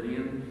the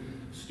Meridian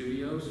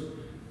Studios.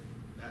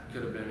 That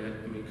could have been it.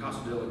 I mean,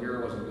 Casa de la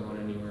Guerra wasn't going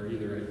anywhere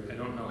either. I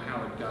don't know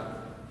how it got,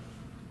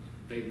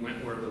 they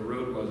went where the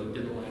road was. It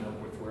didn't line up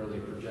with where they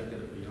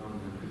projected it beyond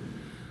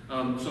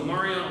that. So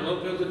Mariano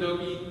Lopez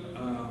Adobe,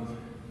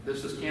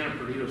 this is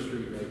Perdido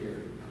Street right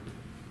here.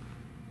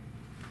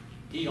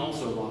 He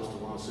also lost a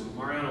lawsuit.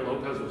 Mariano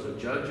Lopez was a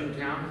judge in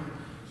town.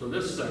 So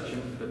this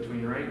section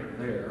between right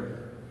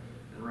there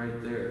and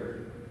right there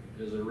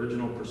is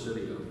original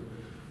Presidio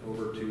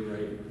over to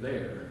right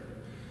there.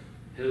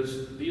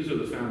 These are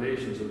the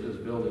foundations of his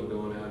building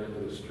going out into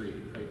the street,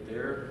 right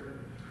there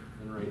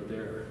and right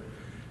there.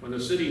 When the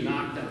city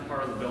knocked that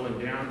part of the building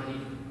down,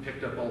 he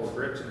picked up all the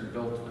bricks and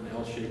built an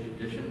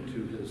L-shaped addition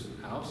to his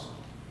house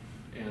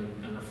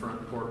and a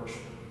front porch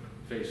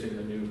facing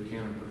the new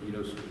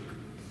Perdido Street.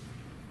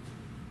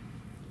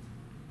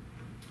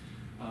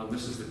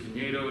 This is the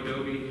Cañedo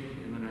Adobe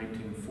in the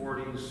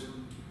 1940s.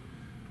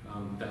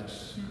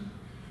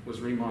 Was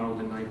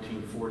remodeled in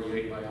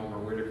 1948 by Elmer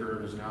Whitaker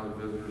and is now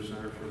the visitor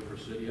center for the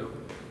Presidio.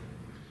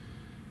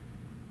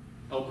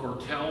 El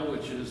Cuartel,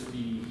 which is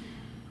the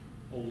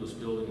oldest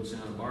building in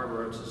Santa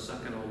Barbara, it's the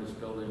second oldest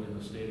building in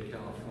the state of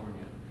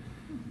California,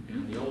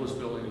 and the oldest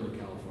building in the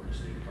California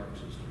State Park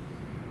System.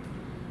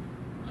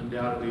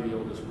 Undoubtedly the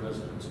oldest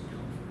residence in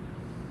California.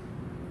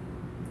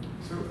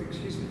 So,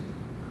 excuse me,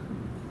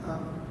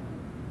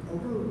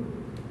 over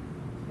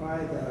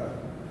by the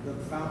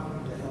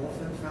fountain, the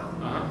elephant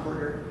fountain,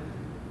 quarter,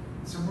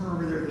 somewhere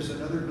over there, there's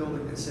another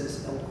building that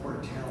says El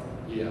Cuartel.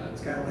 Yeah.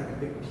 It's got like a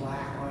big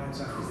plaque on it.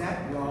 So is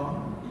that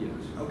wrong? Yes.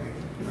 Okay.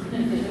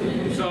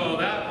 So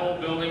that whole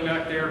building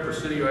back there,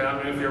 Presidio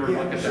Avenue, if you ever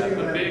look at that,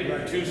 the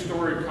big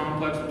two-story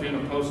complex between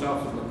the post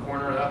office and the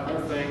corner, that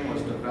whole thing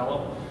was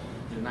developed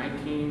in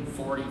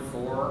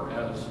 1944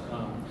 as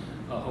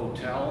a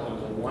hotel. It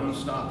was a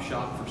one-stop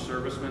shop for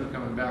servicemen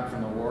coming back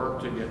from the war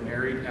to get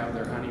married, have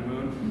their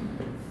honeymoon,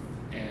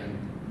 and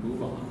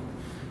move on.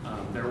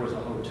 There was a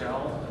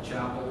hotel, a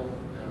chapel,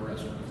 and a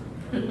restaurant,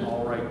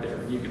 all right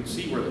there. You can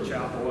see where the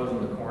chapel was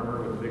in the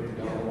corner with a big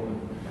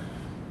dome.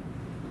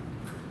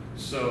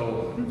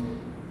 So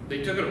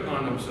they took it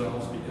upon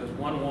themselves because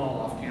one wall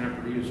off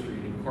Perdido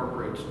Street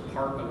incorporates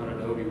part of an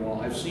adobe wall.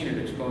 I've seen it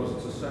exposed.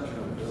 It's a section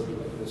of adobe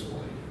like this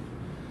way.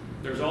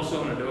 There's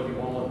also an adobe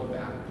wall in the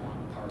back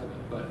part of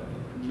it, but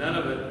none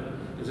of it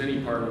is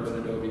any part of an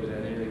adobe that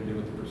had anything to do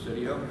with the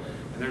Presidio.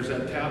 And there's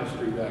that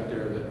tapestry back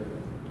there that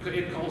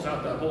it calls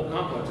out that whole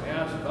complex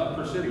as the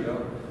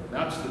Presidio.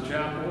 That's the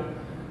chapel.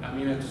 I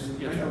mean, it's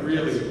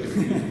really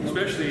confusing,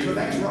 especially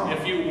so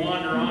if you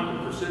wander on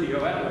to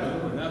Presidio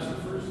Avenue, and that's the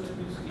first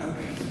thing you see.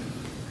 Okay.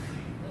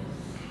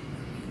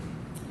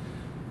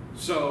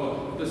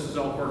 So this is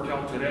El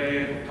Cuartel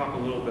today. I'll talk a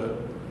little bit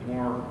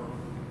more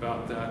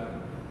about that.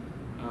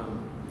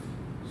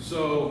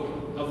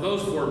 So of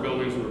those four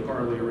buildings that were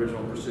part of the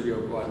original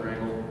Presidio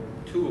quadrangle,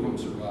 two of them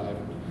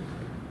survived.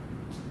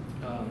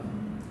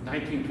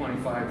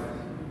 1925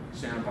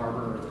 Santa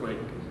Barbara earthquake.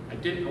 I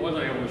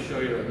wasn't able to show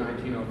you the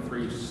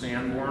 1903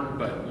 Sanborn,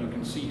 but you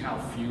can see how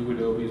few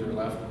adobes are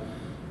left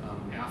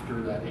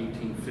after that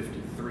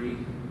 1853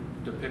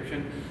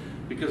 depiction.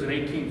 Because in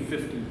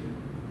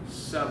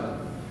 1857,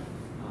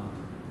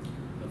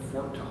 the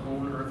Fort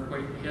Tejon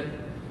earthquake hit. I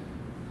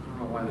don't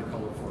know why they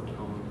call it Fort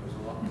Tejon. It was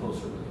a lot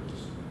closer than it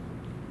was,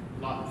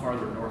 a lot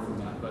farther north than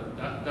that. But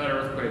that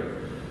earthquake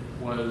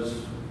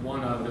was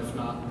one of, if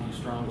not the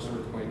strongest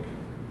earthquake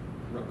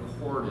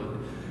recorded.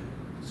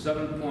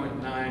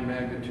 7.9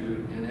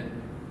 magnitude, and it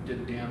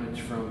did damage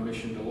from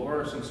Mission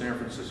Dolores in San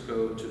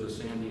Francisco to the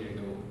San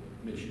Diego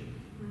Mission.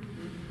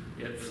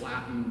 It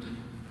flattened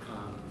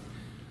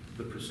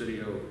the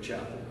Presidio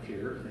Chapel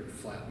here. It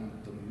flattened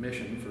the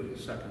mission for the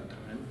second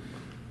time.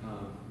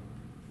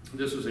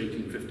 This was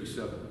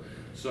 1857.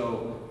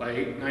 So by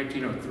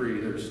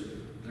 1903, there's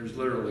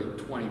literally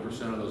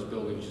 20% of those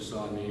buildings you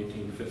saw in the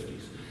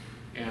 1850s.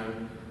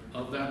 And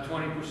of that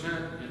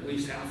 20%, at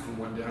least half of them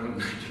went down in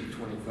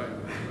 1925.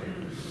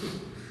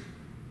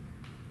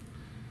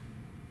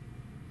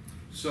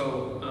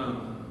 So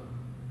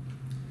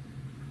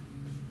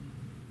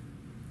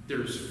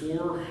there's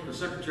the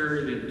Secretary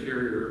of the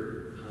Interior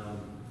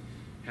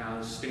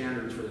has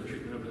standards for the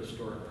treatment of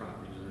historic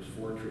properties. And there's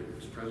four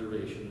treatments: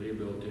 preservation,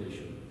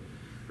 rehabilitation,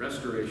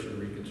 restoration,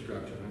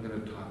 reconstruction. I'm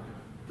going to talk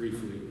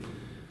briefly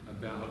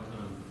about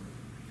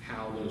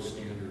how those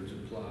standards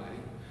apply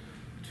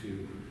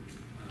to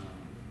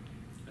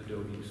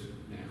adobes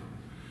now.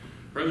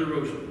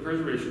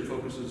 Preservation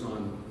focuses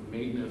on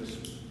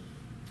maintenance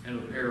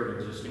and repair of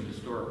existing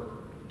historic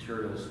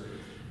materials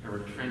and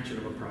retrenching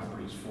of a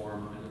property's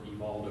form and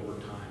evolved over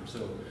time.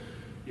 So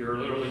you're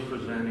literally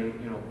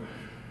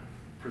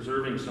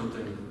preserving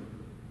something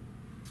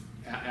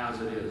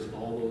as it is,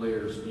 all the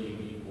layers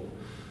being equal.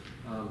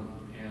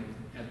 And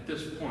at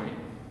this point,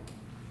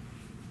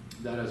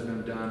 that has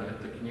been done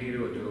at the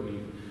Cañedo adobe,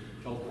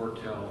 El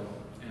Cuartel,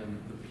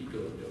 and the Pico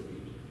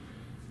adobe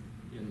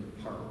in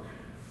the park.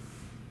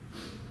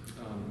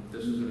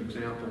 This is an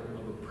example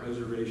of a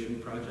preservation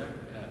project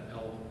at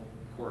El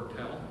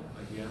Cuartel,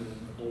 again,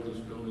 the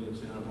oldest building in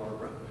Santa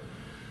Barbara.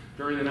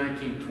 During the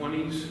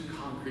 1920s,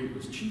 concrete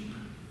was cheap,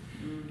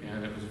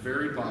 and it was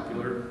very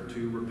popular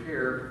to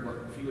repair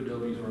what few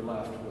adobes were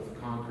left with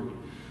concrete.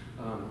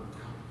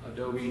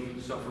 Adobe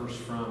suffers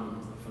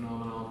from a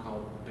phenomenon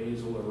called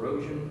basal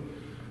erosion,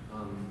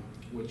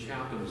 which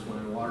happens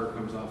when water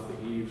comes off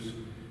the eaves,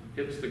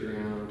 hits the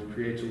ground,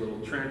 creates a little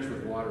trench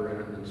with water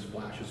in it, and then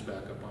splashes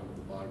back up onto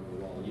the bottom of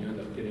the wall. You end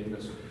up getting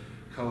this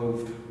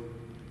coved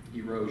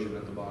erosion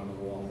at the bottom of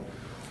the wall.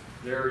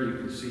 There you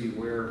can see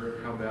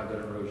how bad that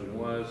erosion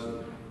was,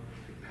 and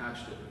they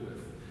patched it with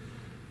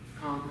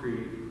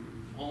concrete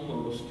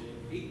almost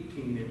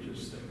 18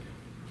 inches thick.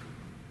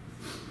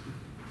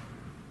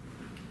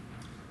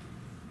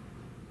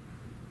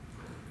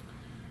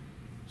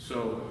 So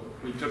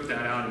we took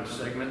that out in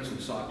segments and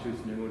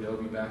sawtooth new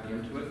adobe back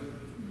into it.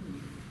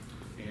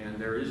 And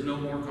there is no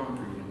more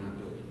concrete in that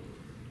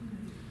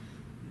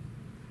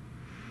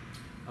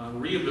building.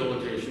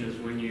 Rehabilitation is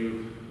when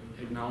you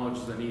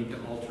acknowledge the need to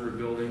alter a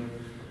building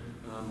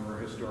or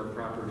a historic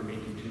property to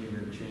meet continuing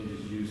or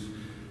changes use.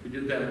 We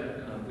did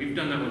that, we've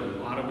done that with a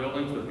lot of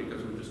buildings, but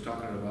because we're just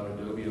talking about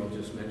adobe, I'll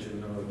just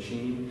mention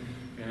Rochín.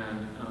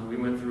 And we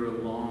went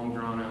through a long,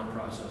 drawn-out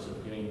process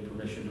of getting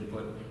permission to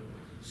put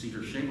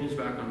cedar shingles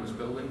back on this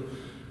building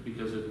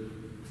because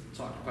it's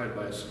occupied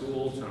by a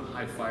school, it's in a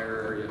high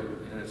fire area,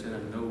 and it's in a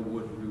no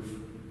wood roof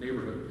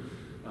neighborhood.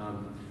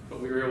 But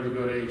we were able to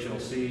go to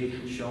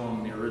HLC, show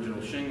them the original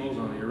shingles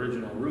on the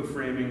original roof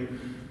framing,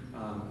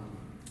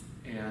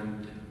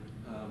 and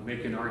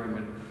make an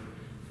argument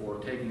for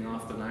taking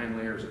off the 9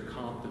 layers of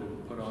comp that had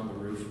been put on the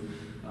roof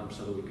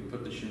so that we could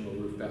put the shingle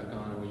roof back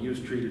on. And we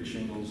used treated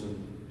shingles,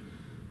 and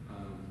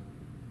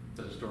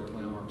the Historic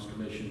Landmarks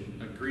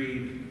Commission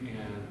agreed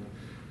and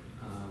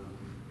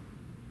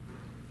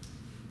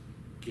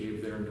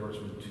gave their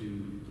endorsement to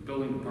the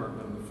building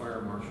department and the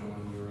fire marshal,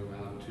 and we were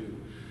allowed to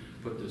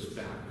put this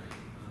back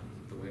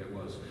the way it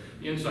was.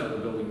 The inside of the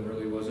building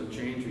really wasn't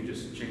changed. We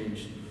just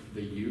changed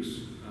the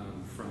use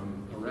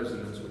from a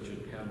residence, which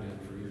it had been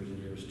for years and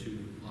years, to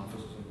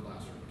offices and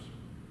classrooms.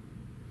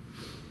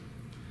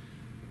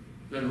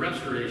 Then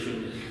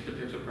restoration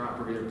depicts a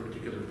property at a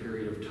particular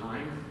period of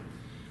time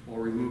while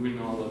removing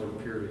all other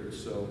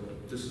periods. So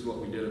this is what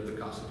we did at the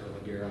Casa de la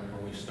Guerra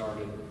when we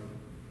started.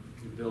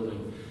 The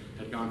building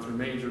had gone through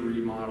major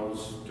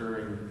remodels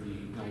during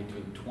the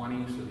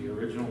 1920s, so the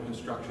original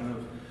construction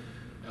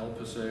of El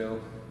Paseo,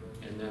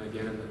 and then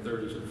again in the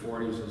 30s and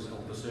 40s as El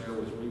Paseo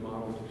was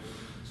remodeled.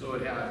 So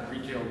it had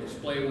retail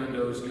display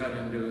windows cut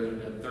into it,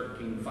 it had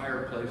 13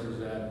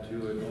 fireplaces added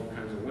to it, all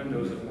kinds of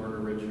windows that weren't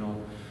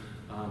original.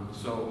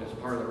 So as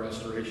part of the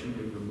restoration,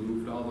 we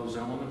removed all those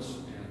elements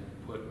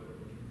and put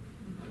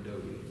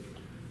adobe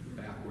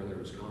back where there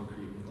was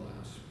concrete and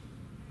glass.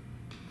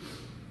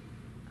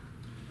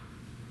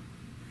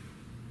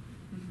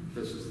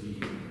 This is the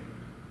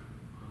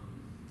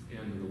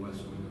end of the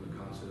west wing of the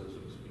Casa as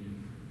it was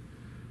being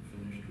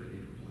finished, ready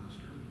to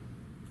plaster.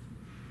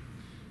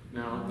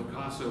 Now, the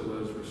Casa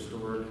was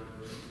restored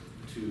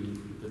to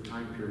the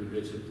time period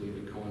basically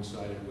that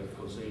coincided with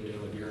Jose de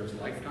la Guerra's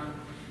lifetime.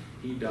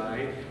 He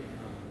died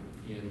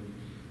in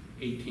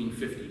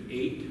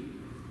 1858,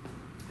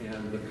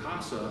 and the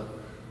Casa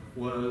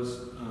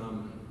was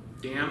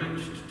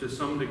damaged to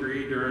some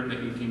degree during the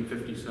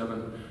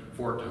 1857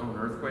 Fort Tejon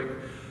earthquake.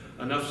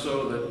 Enough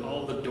so that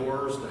all the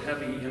doors, the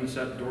heavy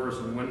inset doors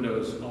and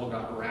windows, all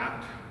got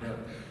racked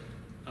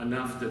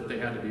enough that they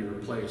had to be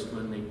replaced.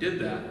 When they did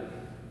that,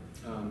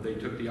 they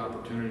took the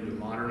opportunity to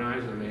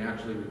modernize, and they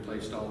actually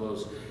replaced all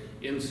those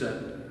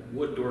inset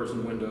wood doors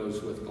and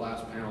windows with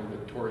glass paneled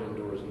Victorian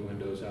doors and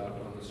windows out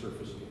on the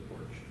surface of the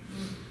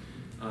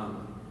porch.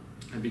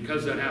 And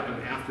because that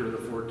happened after the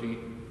Fort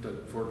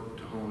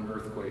Tejon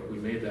earthquake, we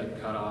made that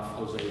cut off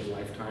Jose's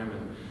lifetime,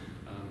 and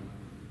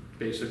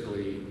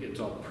basically, it's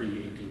all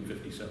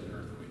pre-1857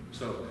 earthquake.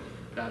 So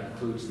that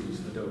includes these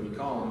adobe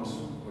columns,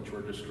 which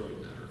were destroyed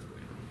in that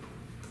earthquake.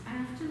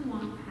 I often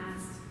walk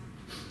past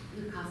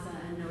the Casa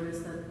and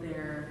notice that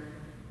there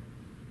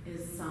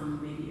is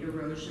some maybe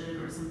erosion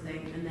or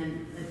something, and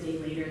then a day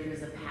later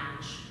there's a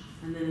patch,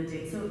 and then a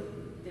day, so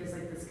there's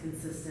like this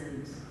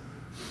consistent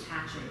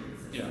patching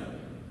system.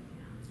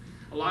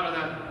 Yeah. A lot of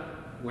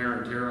that wear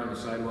and tear on the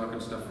sidewalk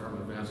and stuff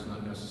from events,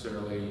 not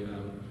necessarily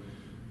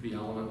the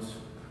elements,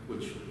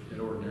 which it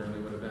ordinarily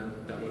would have been.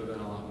 That would have been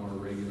a lot more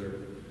regular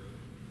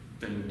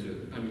thing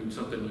to, I mean,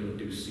 something you would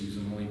do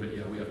seasonally, but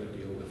yeah, we have to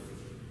deal with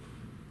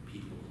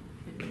people.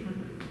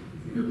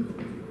 You're the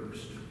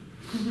worst.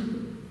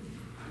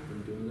 I've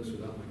been doing this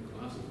without my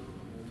glasses on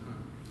the whole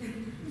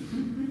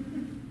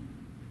time.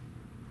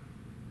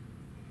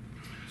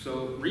 So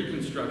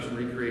reconstruction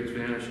recreates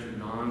vanished or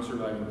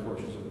non-surviving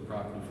portions of the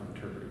property for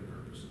interpretive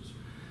purposes.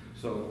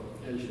 So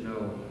as you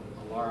know,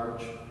 a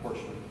large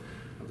portion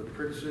of the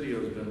Presidio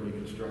has been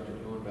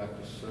reconstructed going back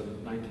to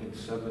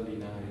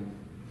 1979.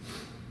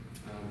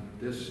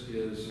 This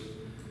is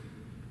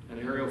an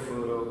aerial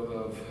photo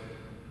of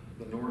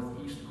the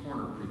northeast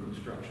corner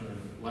reconstruction.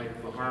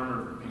 Like the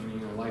Harmer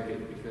painting, I like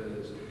it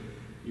because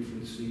you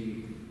can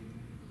see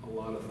a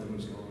lot of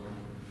things going on.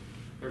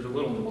 There's a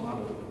little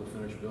model of the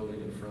finished building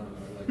in front of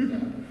it. I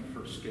like that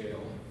for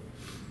scale.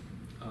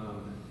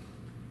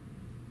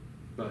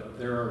 But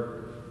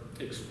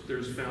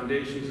there's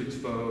foundations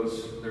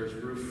exposed, there's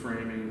roof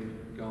framing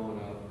going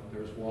up,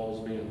 there's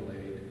walls being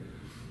laid,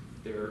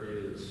 there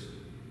is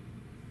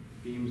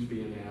beams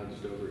being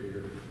added over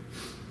here.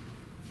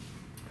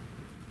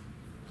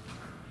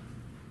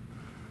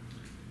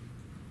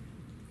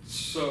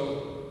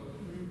 So,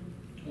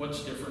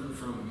 what's different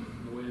from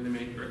the way they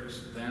make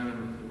bricks then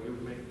and the way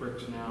we make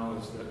bricks now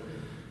is that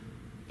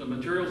the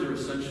materials are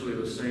essentially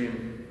the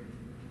same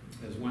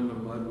as when the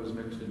mud was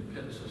mixed in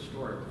pits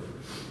historically.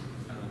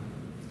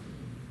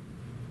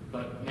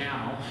 But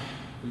now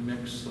we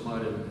mix the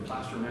mud in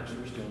plaster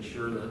mixers to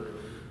ensure that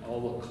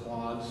all the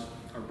clods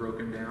are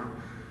broken down.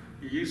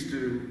 You used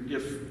to,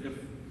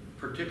 if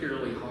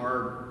particularly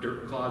hard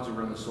dirt clods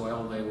were in the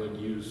soil, they would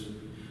use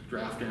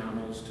draft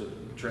animals to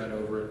tread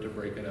over it to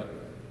break it up,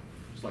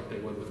 just like they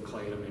would with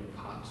clay to make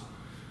pots.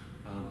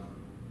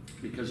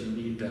 Because you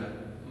need that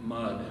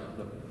mud,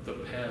 the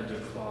pads or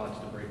clods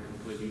to break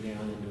completely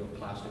down into a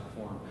plastic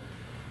form.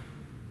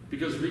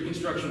 Because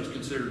reconstruction is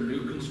considered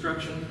new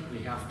construction, we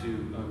have to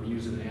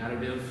use an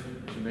additive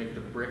to make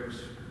the bricks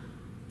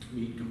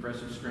meet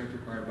compressive strength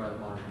required by the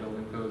modern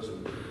building codes.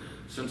 And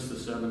since the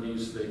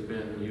 70s, they've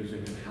been using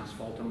an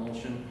asphalt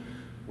emulsion,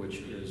 which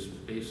is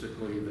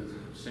basically the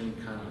same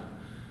kind of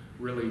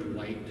really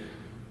light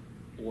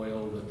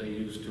oil that they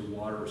use to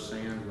water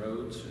sand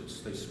roads.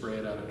 They spray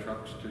it out of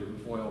trucks to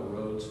oil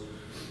roads.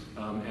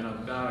 And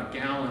about a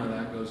gallon of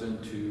that goes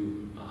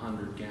into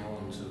 100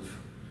 gallons of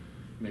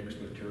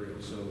mixed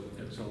material. So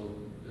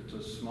it's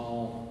a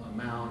small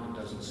amount, it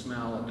doesn't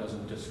smell, it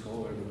doesn't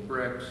discolor the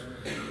bricks.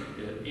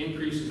 It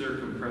increases their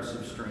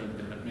compressive strength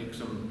and it makes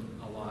them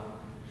a lot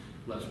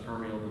less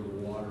permeable to the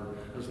water.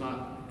 It's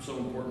not so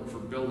important for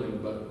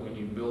building, but when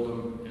you build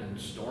them and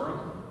store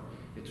them,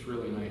 it's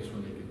really nice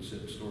when they can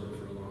sit stored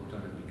for a long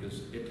time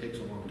because it takes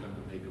a long time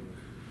to make them.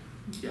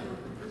 Yeah.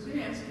 I was going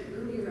to ask you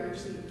earlier,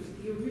 actually,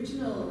 the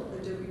original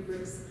Adobe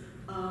bricks,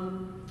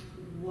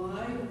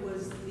 why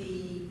was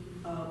the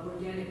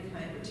organic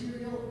plant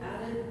material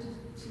added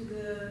to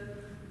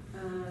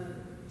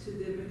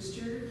the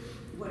mixture?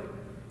 What?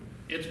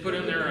 It's put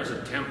in there as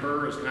a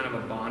temper, as kind of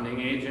a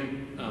bonding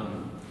agent,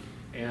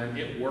 and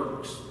it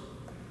works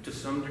to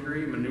some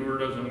degree. Manure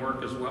doesn't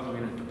work as well. I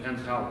mean, it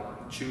depends how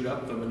chewed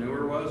up the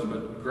manure was,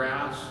 but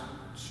grass,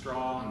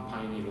 straw, and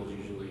pine needles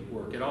usually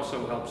work. It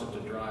also helps it to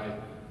dry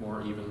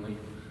more evenly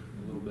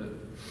a little bit.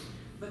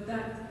 But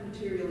that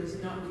material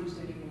is not used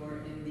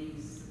anymore in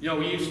these? Yeah,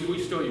 we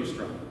still use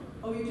straw.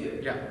 Oh, you do?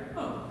 Yeah.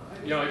 Oh.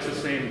 It's the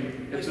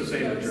same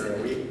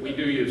material. We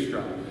do use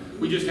straw.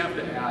 We just have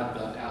to add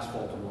the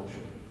asphalt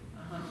emulsion.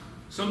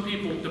 Some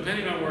people,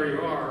 depending on where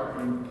you are,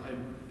 and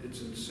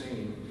it's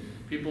insane,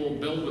 people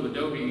build with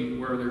Adobe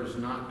where there's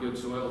not good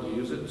soil to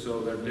use it,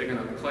 so they're digging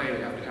up clay,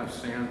 they have to have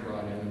sand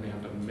brought in and they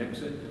have to mix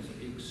it. It's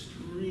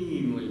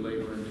extremely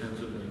labor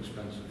intensive and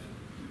expensive.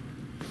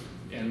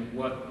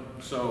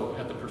 So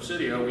at the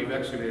Presidio, we've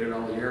excavated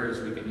all the areas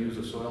we can use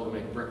the soil to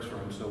make bricks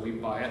from. So we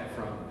buy it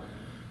from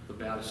the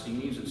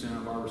Battistinis at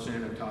Santa Barbara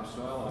Sand and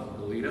Topsoil out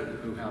in Goleta,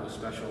 who have a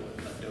special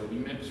Adobe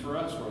mix for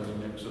us, where they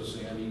mix a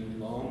sandy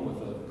loam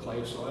with a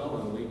clay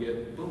soil, and we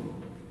get,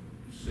 boom,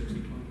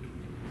 60-20.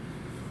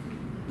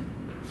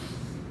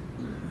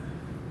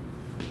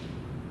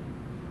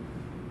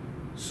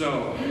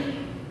 So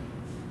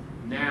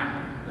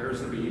now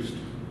there's the beast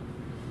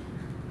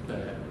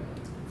that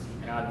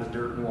add the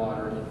dirt and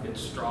water. It's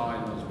straw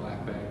in those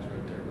black bags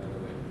right there, by the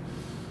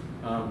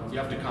way. You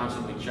have to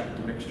constantly check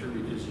the mixture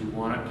because you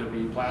want it to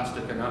be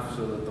plastic enough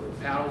so that the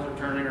paddles are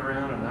turning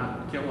around and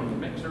not killing the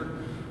mixer,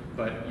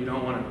 but you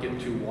don't want it to get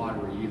too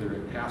watery either.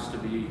 It has to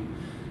be,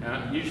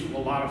 usually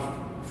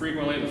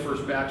frequently the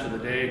first batch of the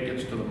day it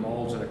gets to the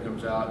molds and it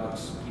comes out and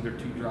it's either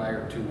too dry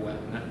or too wet,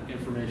 and that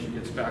information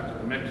gets back to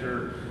the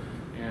mixer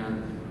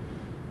and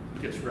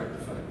gets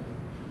rectified.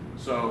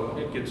 So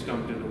it gets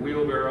dumped into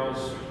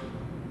wheelbarrows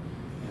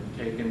and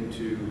taken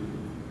to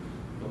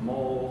the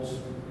molds,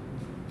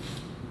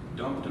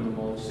 dumped in the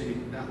molds. See,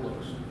 that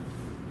looks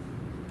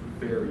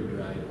very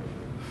dry.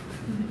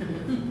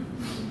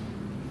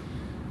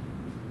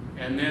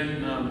 And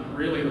then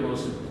really the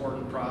most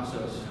important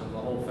process of the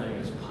whole thing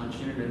is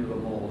punching it into the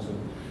molds.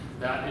 And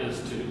that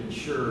is to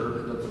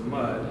ensure that the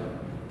mud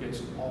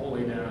gets all the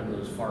way down to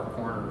those far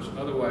corners.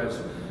 Otherwise,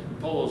 you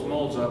pull those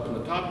molds up and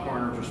the top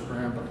corners are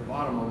spraying, but the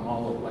bottom of them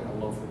all look like a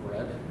loaf of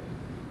bread.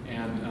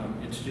 And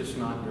it's just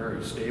not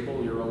very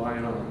stable. You're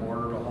relying on a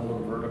mortar to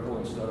hold them vertical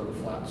instead of a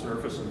flat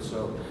surface. And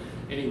so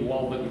any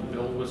wall that you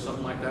build with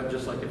something like that,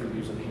 just like if you're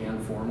using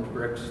hand-formed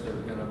bricks, they're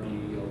going to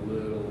be a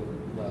little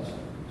less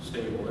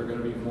stable. They're going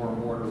to be more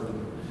mortar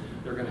than,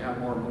 they're going to have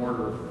more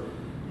mortar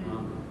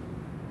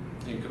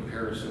in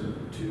comparison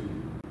to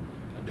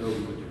Adobe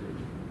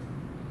materials.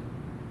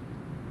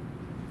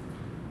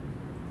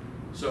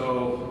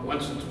 So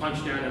once it's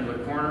punched down into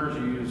the corners,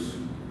 you use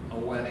a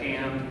wet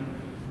hand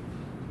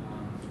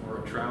or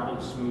a trowel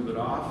to smooth it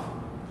off,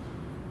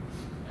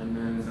 and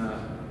then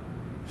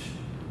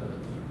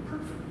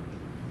perfect.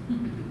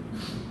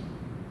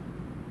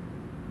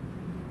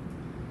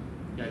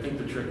 Yeah, I think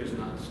the trick is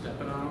not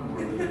stepping on them more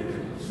than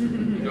anything else.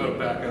 You go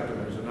back up and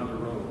there's another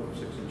row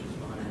 6 inches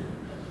behind you.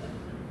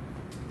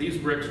 These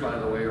bricks, by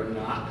the way, are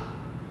not,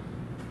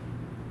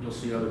 you'll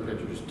see other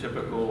pictures,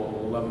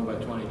 typical 11 by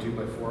 22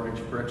 by 4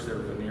 inch bricks. They're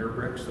veneer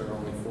bricks. They're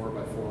only 4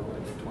 by 4 by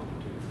 22.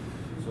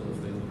 So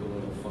if they look a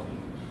little funny.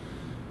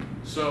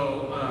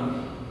 So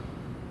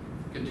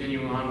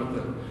continuing on with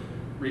the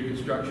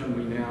reconstruction,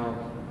 we now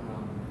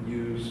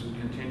use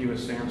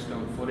continuous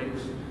sandstone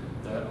footings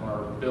that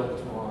are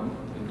built on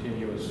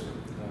continuous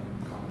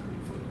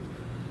concrete footings.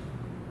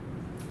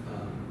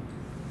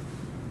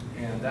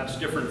 And that's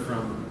different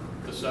from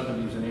the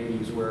 70s and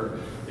 80s where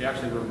they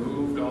actually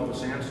removed all the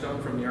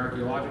sandstone from the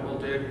archaeological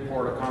dig,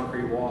 poured a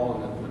concrete wall,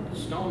 and then put the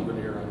stone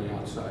veneer on the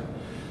outside.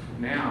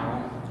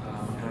 Now,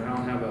 and I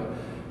don't have a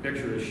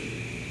picture to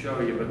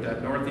show you, but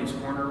that northeast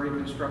corner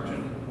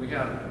reconstruction, we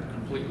had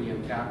completely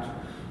intact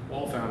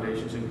wall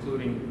foundations,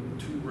 including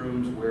 2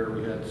 rooms where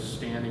we had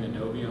standing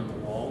adobe on the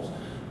walls.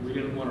 We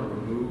didn't want to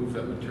remove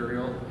that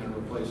material and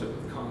replace it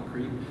with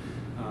concrete.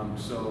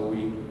 So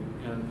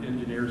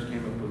engineers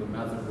came up with a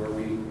method where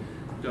we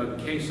dug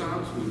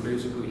caissons. We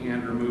basically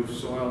hand removed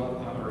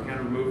soil or hand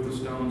removed the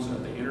stones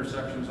at the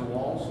intersections of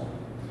walls,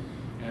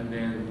 and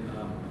then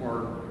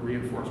poured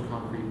reinforced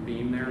concrete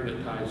beam there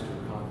that ties to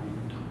a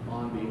concrete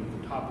bond beam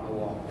at the top of the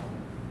wall.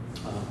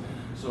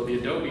 So the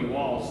adobe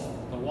walls,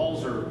 the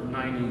walls are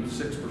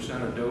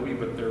 96% adobe,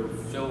 but they're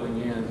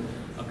filling in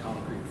a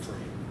concrete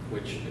frame,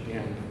 which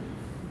again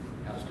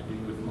has to do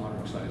with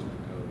modern seismic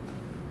code.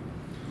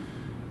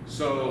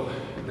 So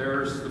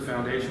there's the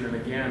foundation, and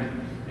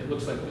again, it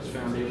looks like this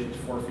foundation is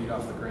 4 feet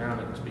off the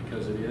ground. It's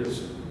because it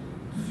is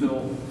fill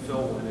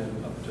went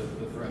in up to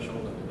the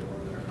threshold of the door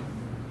there.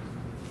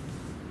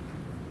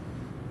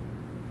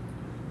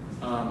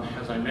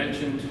 As I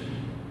mentioned,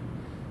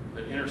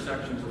 the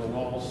intersections of the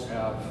walls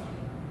have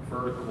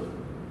vertical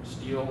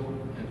steel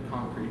and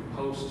concrete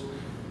posts.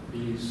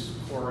 These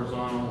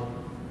horizontal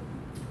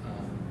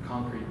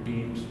concrete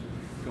beams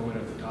go in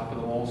at the top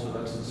of the wall, so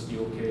that's the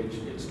steel cage.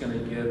 It's going to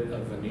get a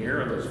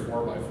veneer of those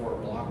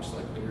 4x4 blocks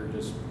like we were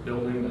just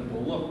building that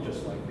will look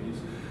just like these,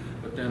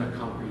 but then a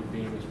concrete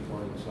beam is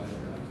poured inside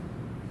of that.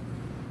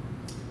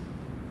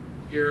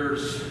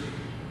 Here's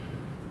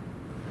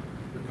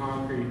the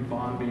concrete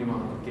bond beam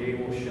on the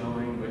gable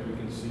showing, but you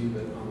can see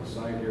that on the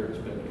side here it's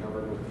been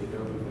covered with the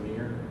adobe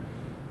veneer.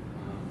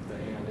 The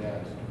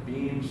hand-add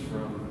beams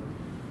from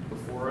the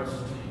forest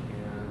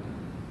and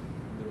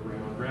the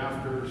round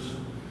rafters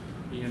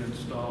being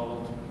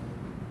installed.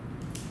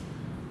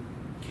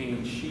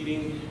 Cane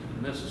sheeting,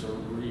 and this is a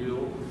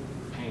real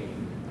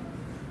pain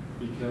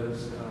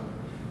because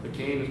the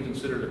cane is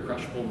considered a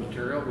crushable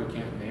material. We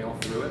can't nail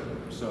through it,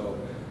 so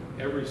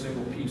every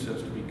single piece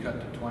has to be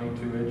cut to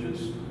 22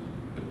 inches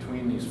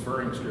between these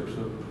furring strips.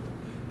 So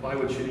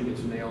plywood sheeting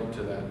gets nailed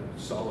to that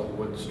solid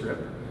wood strip.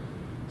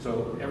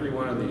 So every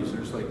one of these,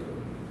 there's like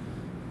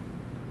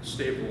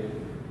staple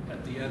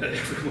at the end of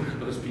every one of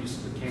those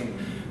pieces of cane.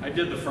 I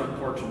did the front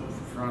porch in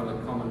front of the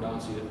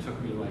commandancy. It took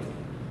me like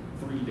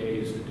 3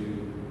 days to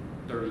do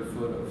 30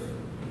 foot of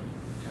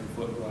 10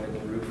 foot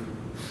wide roof.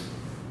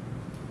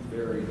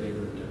 Very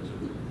labor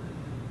intensive.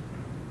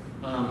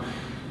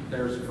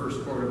 There's the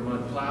first coat of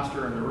mud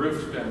plaster, and the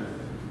roof's been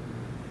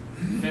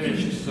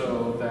finished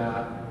so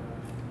that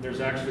there's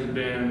actually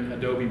been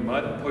adobe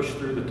mud pushed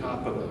through the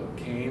top of the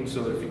cane,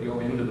 so that if you go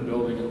into the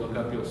building and look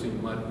up, you'll see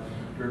mud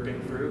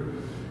dripping through.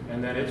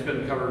 And then it's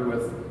been covered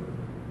with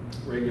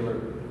regular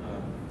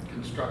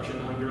construction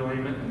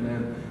underlayment, and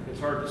then it's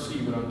hard to see,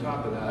 but on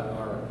top of that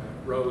are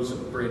rows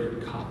of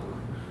braided copper,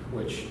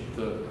 which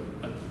the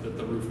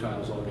roof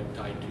tiles all get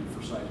tied to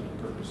for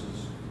seismic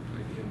purposes.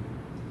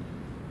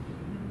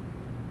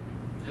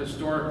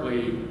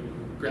 Historically,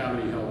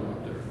 gravity held them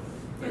up there.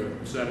 They're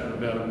set in a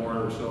bed of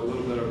mortar, so a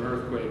little bit of an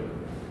earthquake,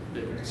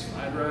 they could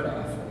slide right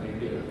off, and they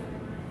did.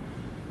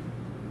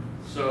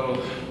 So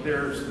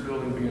there's the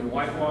building being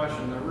whitewashed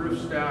and the roof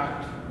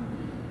stacked,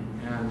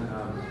 and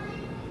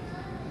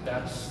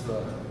that's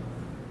the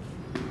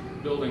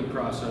building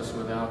process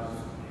without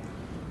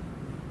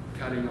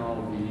cutting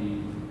all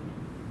the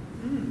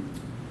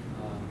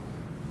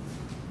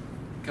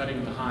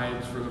cutting the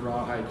hides for the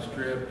rawhide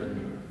strip,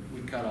 and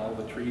we cut all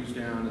the trees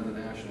down in the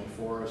national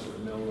forest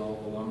and milled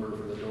all the lumber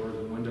for the doors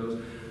and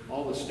windows.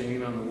 All the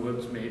stain on the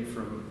wood's made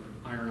from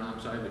iron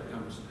oxide that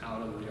comes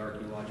out of the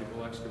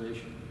archaeological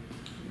excavation.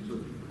 So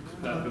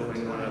that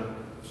building won a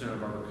Santa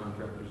Barbara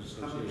Contractors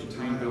Association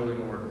Green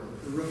Building Award.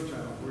 The roof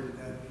tile, where did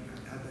that,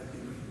 how'd that do?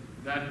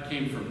 That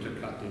came from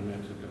Tecate,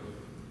 Mexico.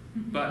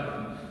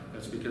 But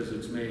that's because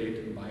it's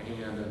made by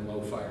hand and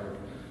low fired,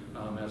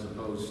 as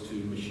opposed to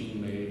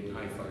machine made and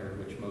high fired,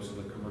 which most of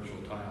the commercial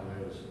tile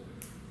is.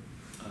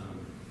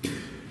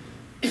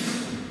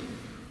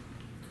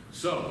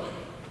 So,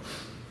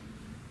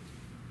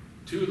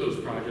 two of those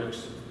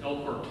projects, El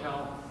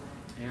Cuartel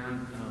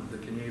and the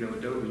Cañedo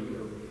Adobe,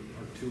 are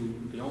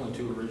the only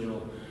two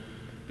original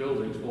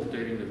buildings, both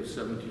dating to the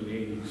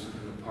 1780s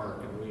in the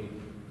park, and we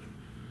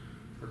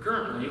are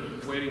currently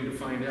waiting to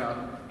find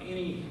out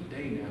any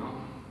day now,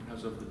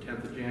 as of the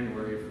 10th of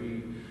January, if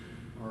we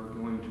are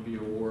going to be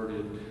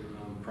awarded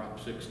Prop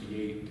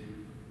 68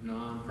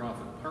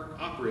 nonprofit park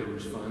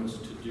operators funds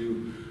to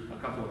do a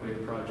couple of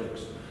big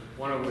projects.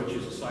 One of which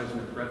is a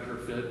seismic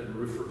retrofit and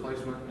roof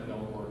replacement at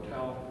El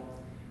Cuartel,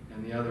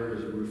 and the other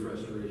is a roof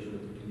restoration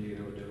at the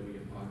Cañedo Adobe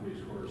and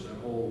Padres Course. That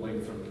whole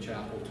length from the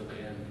chapel to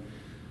the end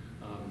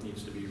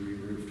needs to be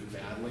re-roofed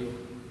badly.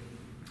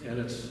 And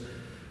it's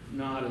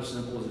not as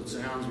simple as it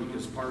sounds,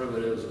 because part of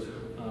it is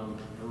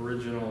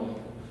original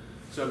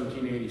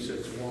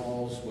 1786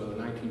 walls with a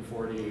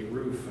 1948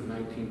 roof and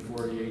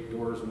 1948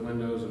 doors and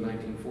windows and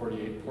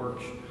 1948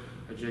 porch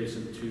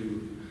adjacent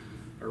to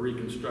a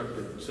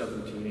reconstructed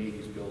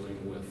 1780s building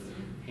with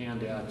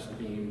hand-adzed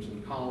beams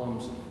and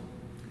columns,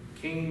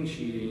 cane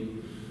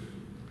sheeting.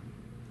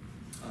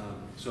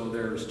 So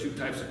there's two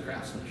types of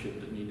craftsmanship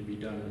that need to be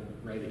done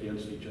right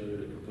against each other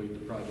to complete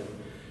the project.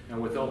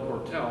 And with El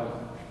Cuartel,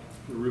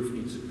 the roof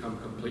needs to come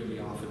completely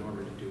off in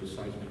order to do a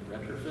seismic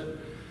retrofit,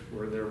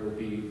 where there will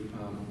be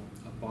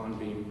a bond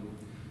beam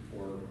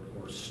or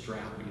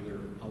strap, either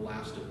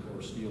elastic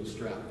or steel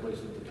strap,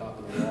 placed at the top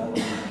of the wall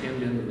and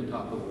pinned into the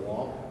top of the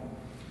wall,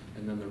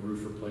 and then the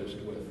roof replaced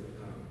with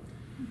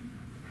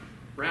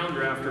round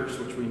rafters,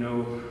 which we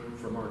know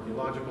from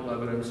archaeological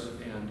evidence,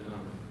 and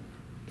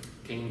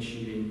cane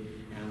sheeting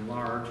and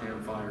large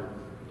hand-fired,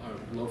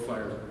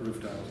 low-fired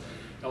roof tiles.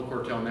 El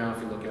Cuartel now,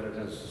 if you look at it,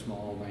 has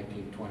small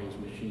 1920s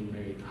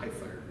machine-made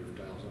high-fired roof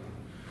tiles on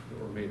it that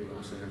were made in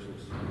Los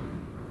Angeles,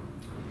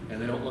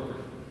 and they don't look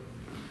right.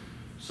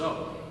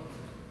 So,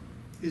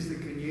 Is the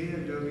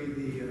Cañedo Adobe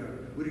the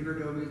Whittaker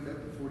Adobe, is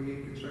that the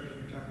 48 construction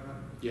you're talking about?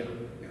 yeah.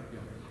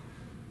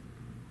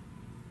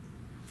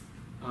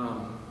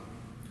 Yeah.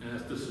 And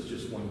this is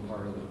just one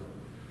part of the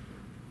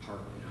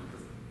park now.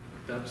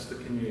 That's the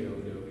Cañedo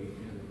Adobe,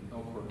 and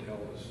El Cuartel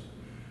is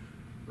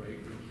right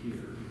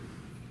here.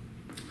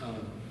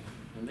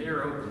 And they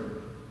are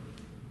open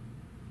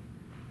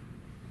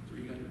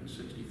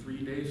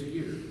 363 days a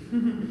year,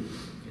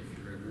 if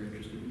you're ever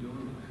interested in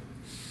doing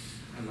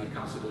that. And my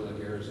Casa de la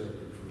Guerra is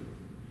open from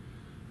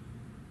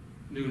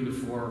noon to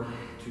 4,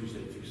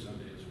 Tuesday through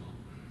Sunday as well.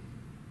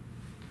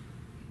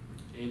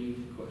 Any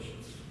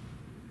questions?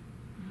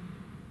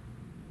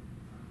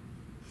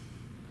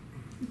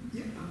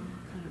 Yeah.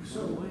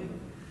 So,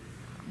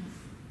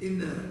 in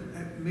the,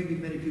 maybe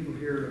many people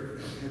here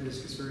have had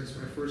this experience.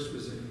 When I first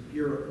was in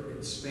Europe,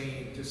 in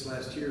Spain, just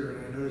last year,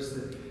 and I noticed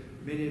that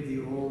many of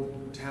the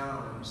old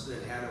towns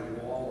that had a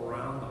wall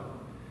around them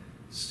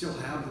still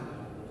have the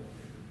wall,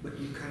 but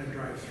you kind of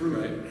drive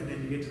through it, and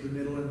then you get to the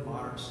middle and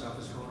modern stuff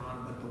is going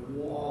on, but the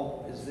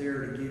wall is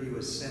there to give you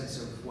a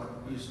sense of what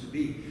used to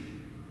be.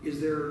 Is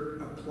there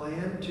a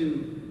plan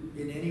to,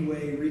 in any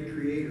way,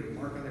 recreate or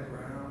mark on the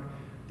ground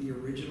the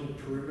original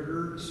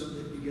perimeter so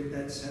that you get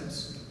that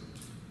sense?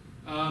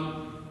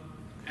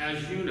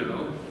 As you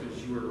know,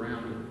 because you were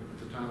around at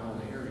the time all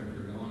the hearings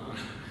were going on,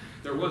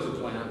 there was a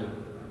plan to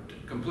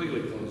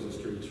completely close the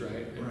streets,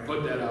 right? And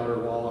put that outer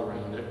wall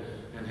around it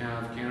and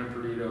have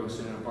Persidio and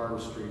Santa Barbara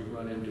Street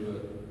run into a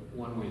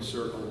one-way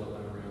circle that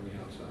went around the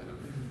outside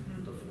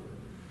of the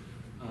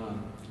fort.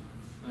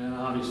 And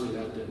obviously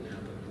that didn't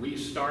happen. We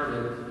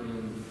started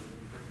in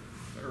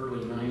the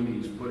early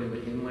 90s putting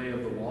the inlay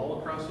of the wall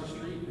across the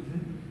street,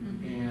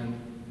 and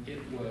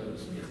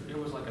it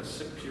was like a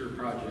 6-year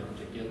project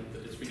to get.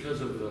 It's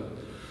because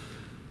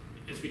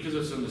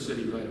it's in the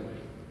city right away.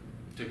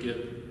 To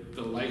get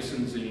the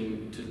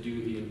licensing to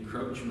do the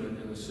encroachment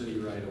in the city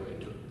right away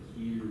took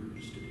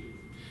years to do.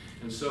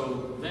 And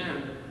so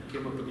then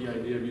came up with the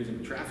idea of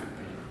using traffic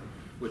paint,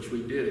 which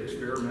we did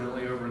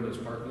experimentally over in this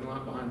parking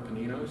lot behind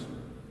Panino's.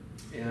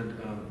 And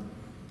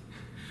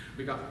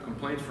we got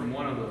complaints from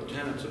one of the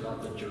tenants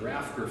about the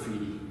giraffe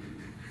graffiti.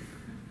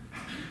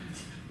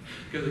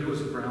 Because it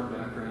was a brown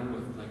background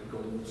with like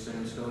gold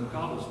sandstone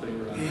cobbles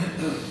stained around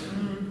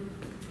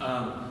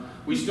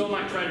it. We still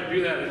might try to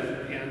do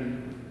that,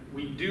 and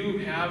we do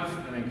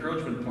have an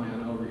encroachment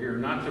plan over here,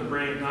 not to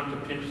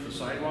pinch the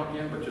sidewalk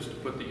in, but just to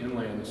put the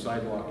inlay in the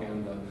sidewalk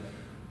and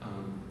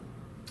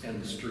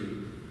the street.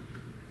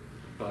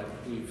 But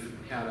we've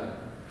had a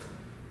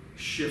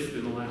shift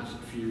in the last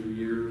few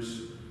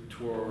years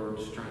for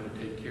just trying to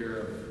take care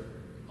of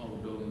all the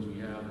buildings we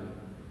have and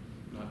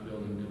not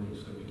building new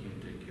ones that we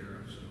can't take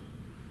care of. So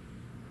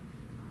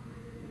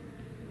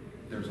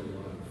there's a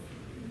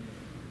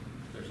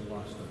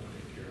lot of stuff to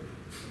take care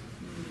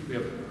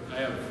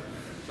of.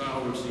 So I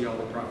oversee all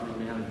the property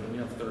management. We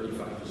have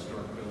 35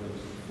 historic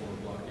buildings in the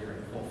 4-block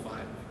area, all 5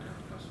 down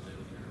Presidio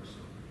there. So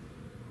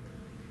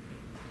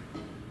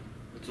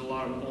it's a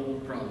lot of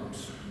old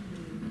problems.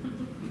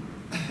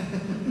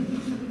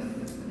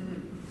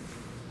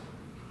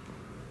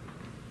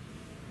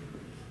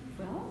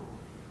 Well,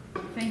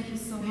 thank you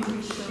so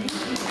much.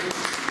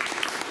 Thank you.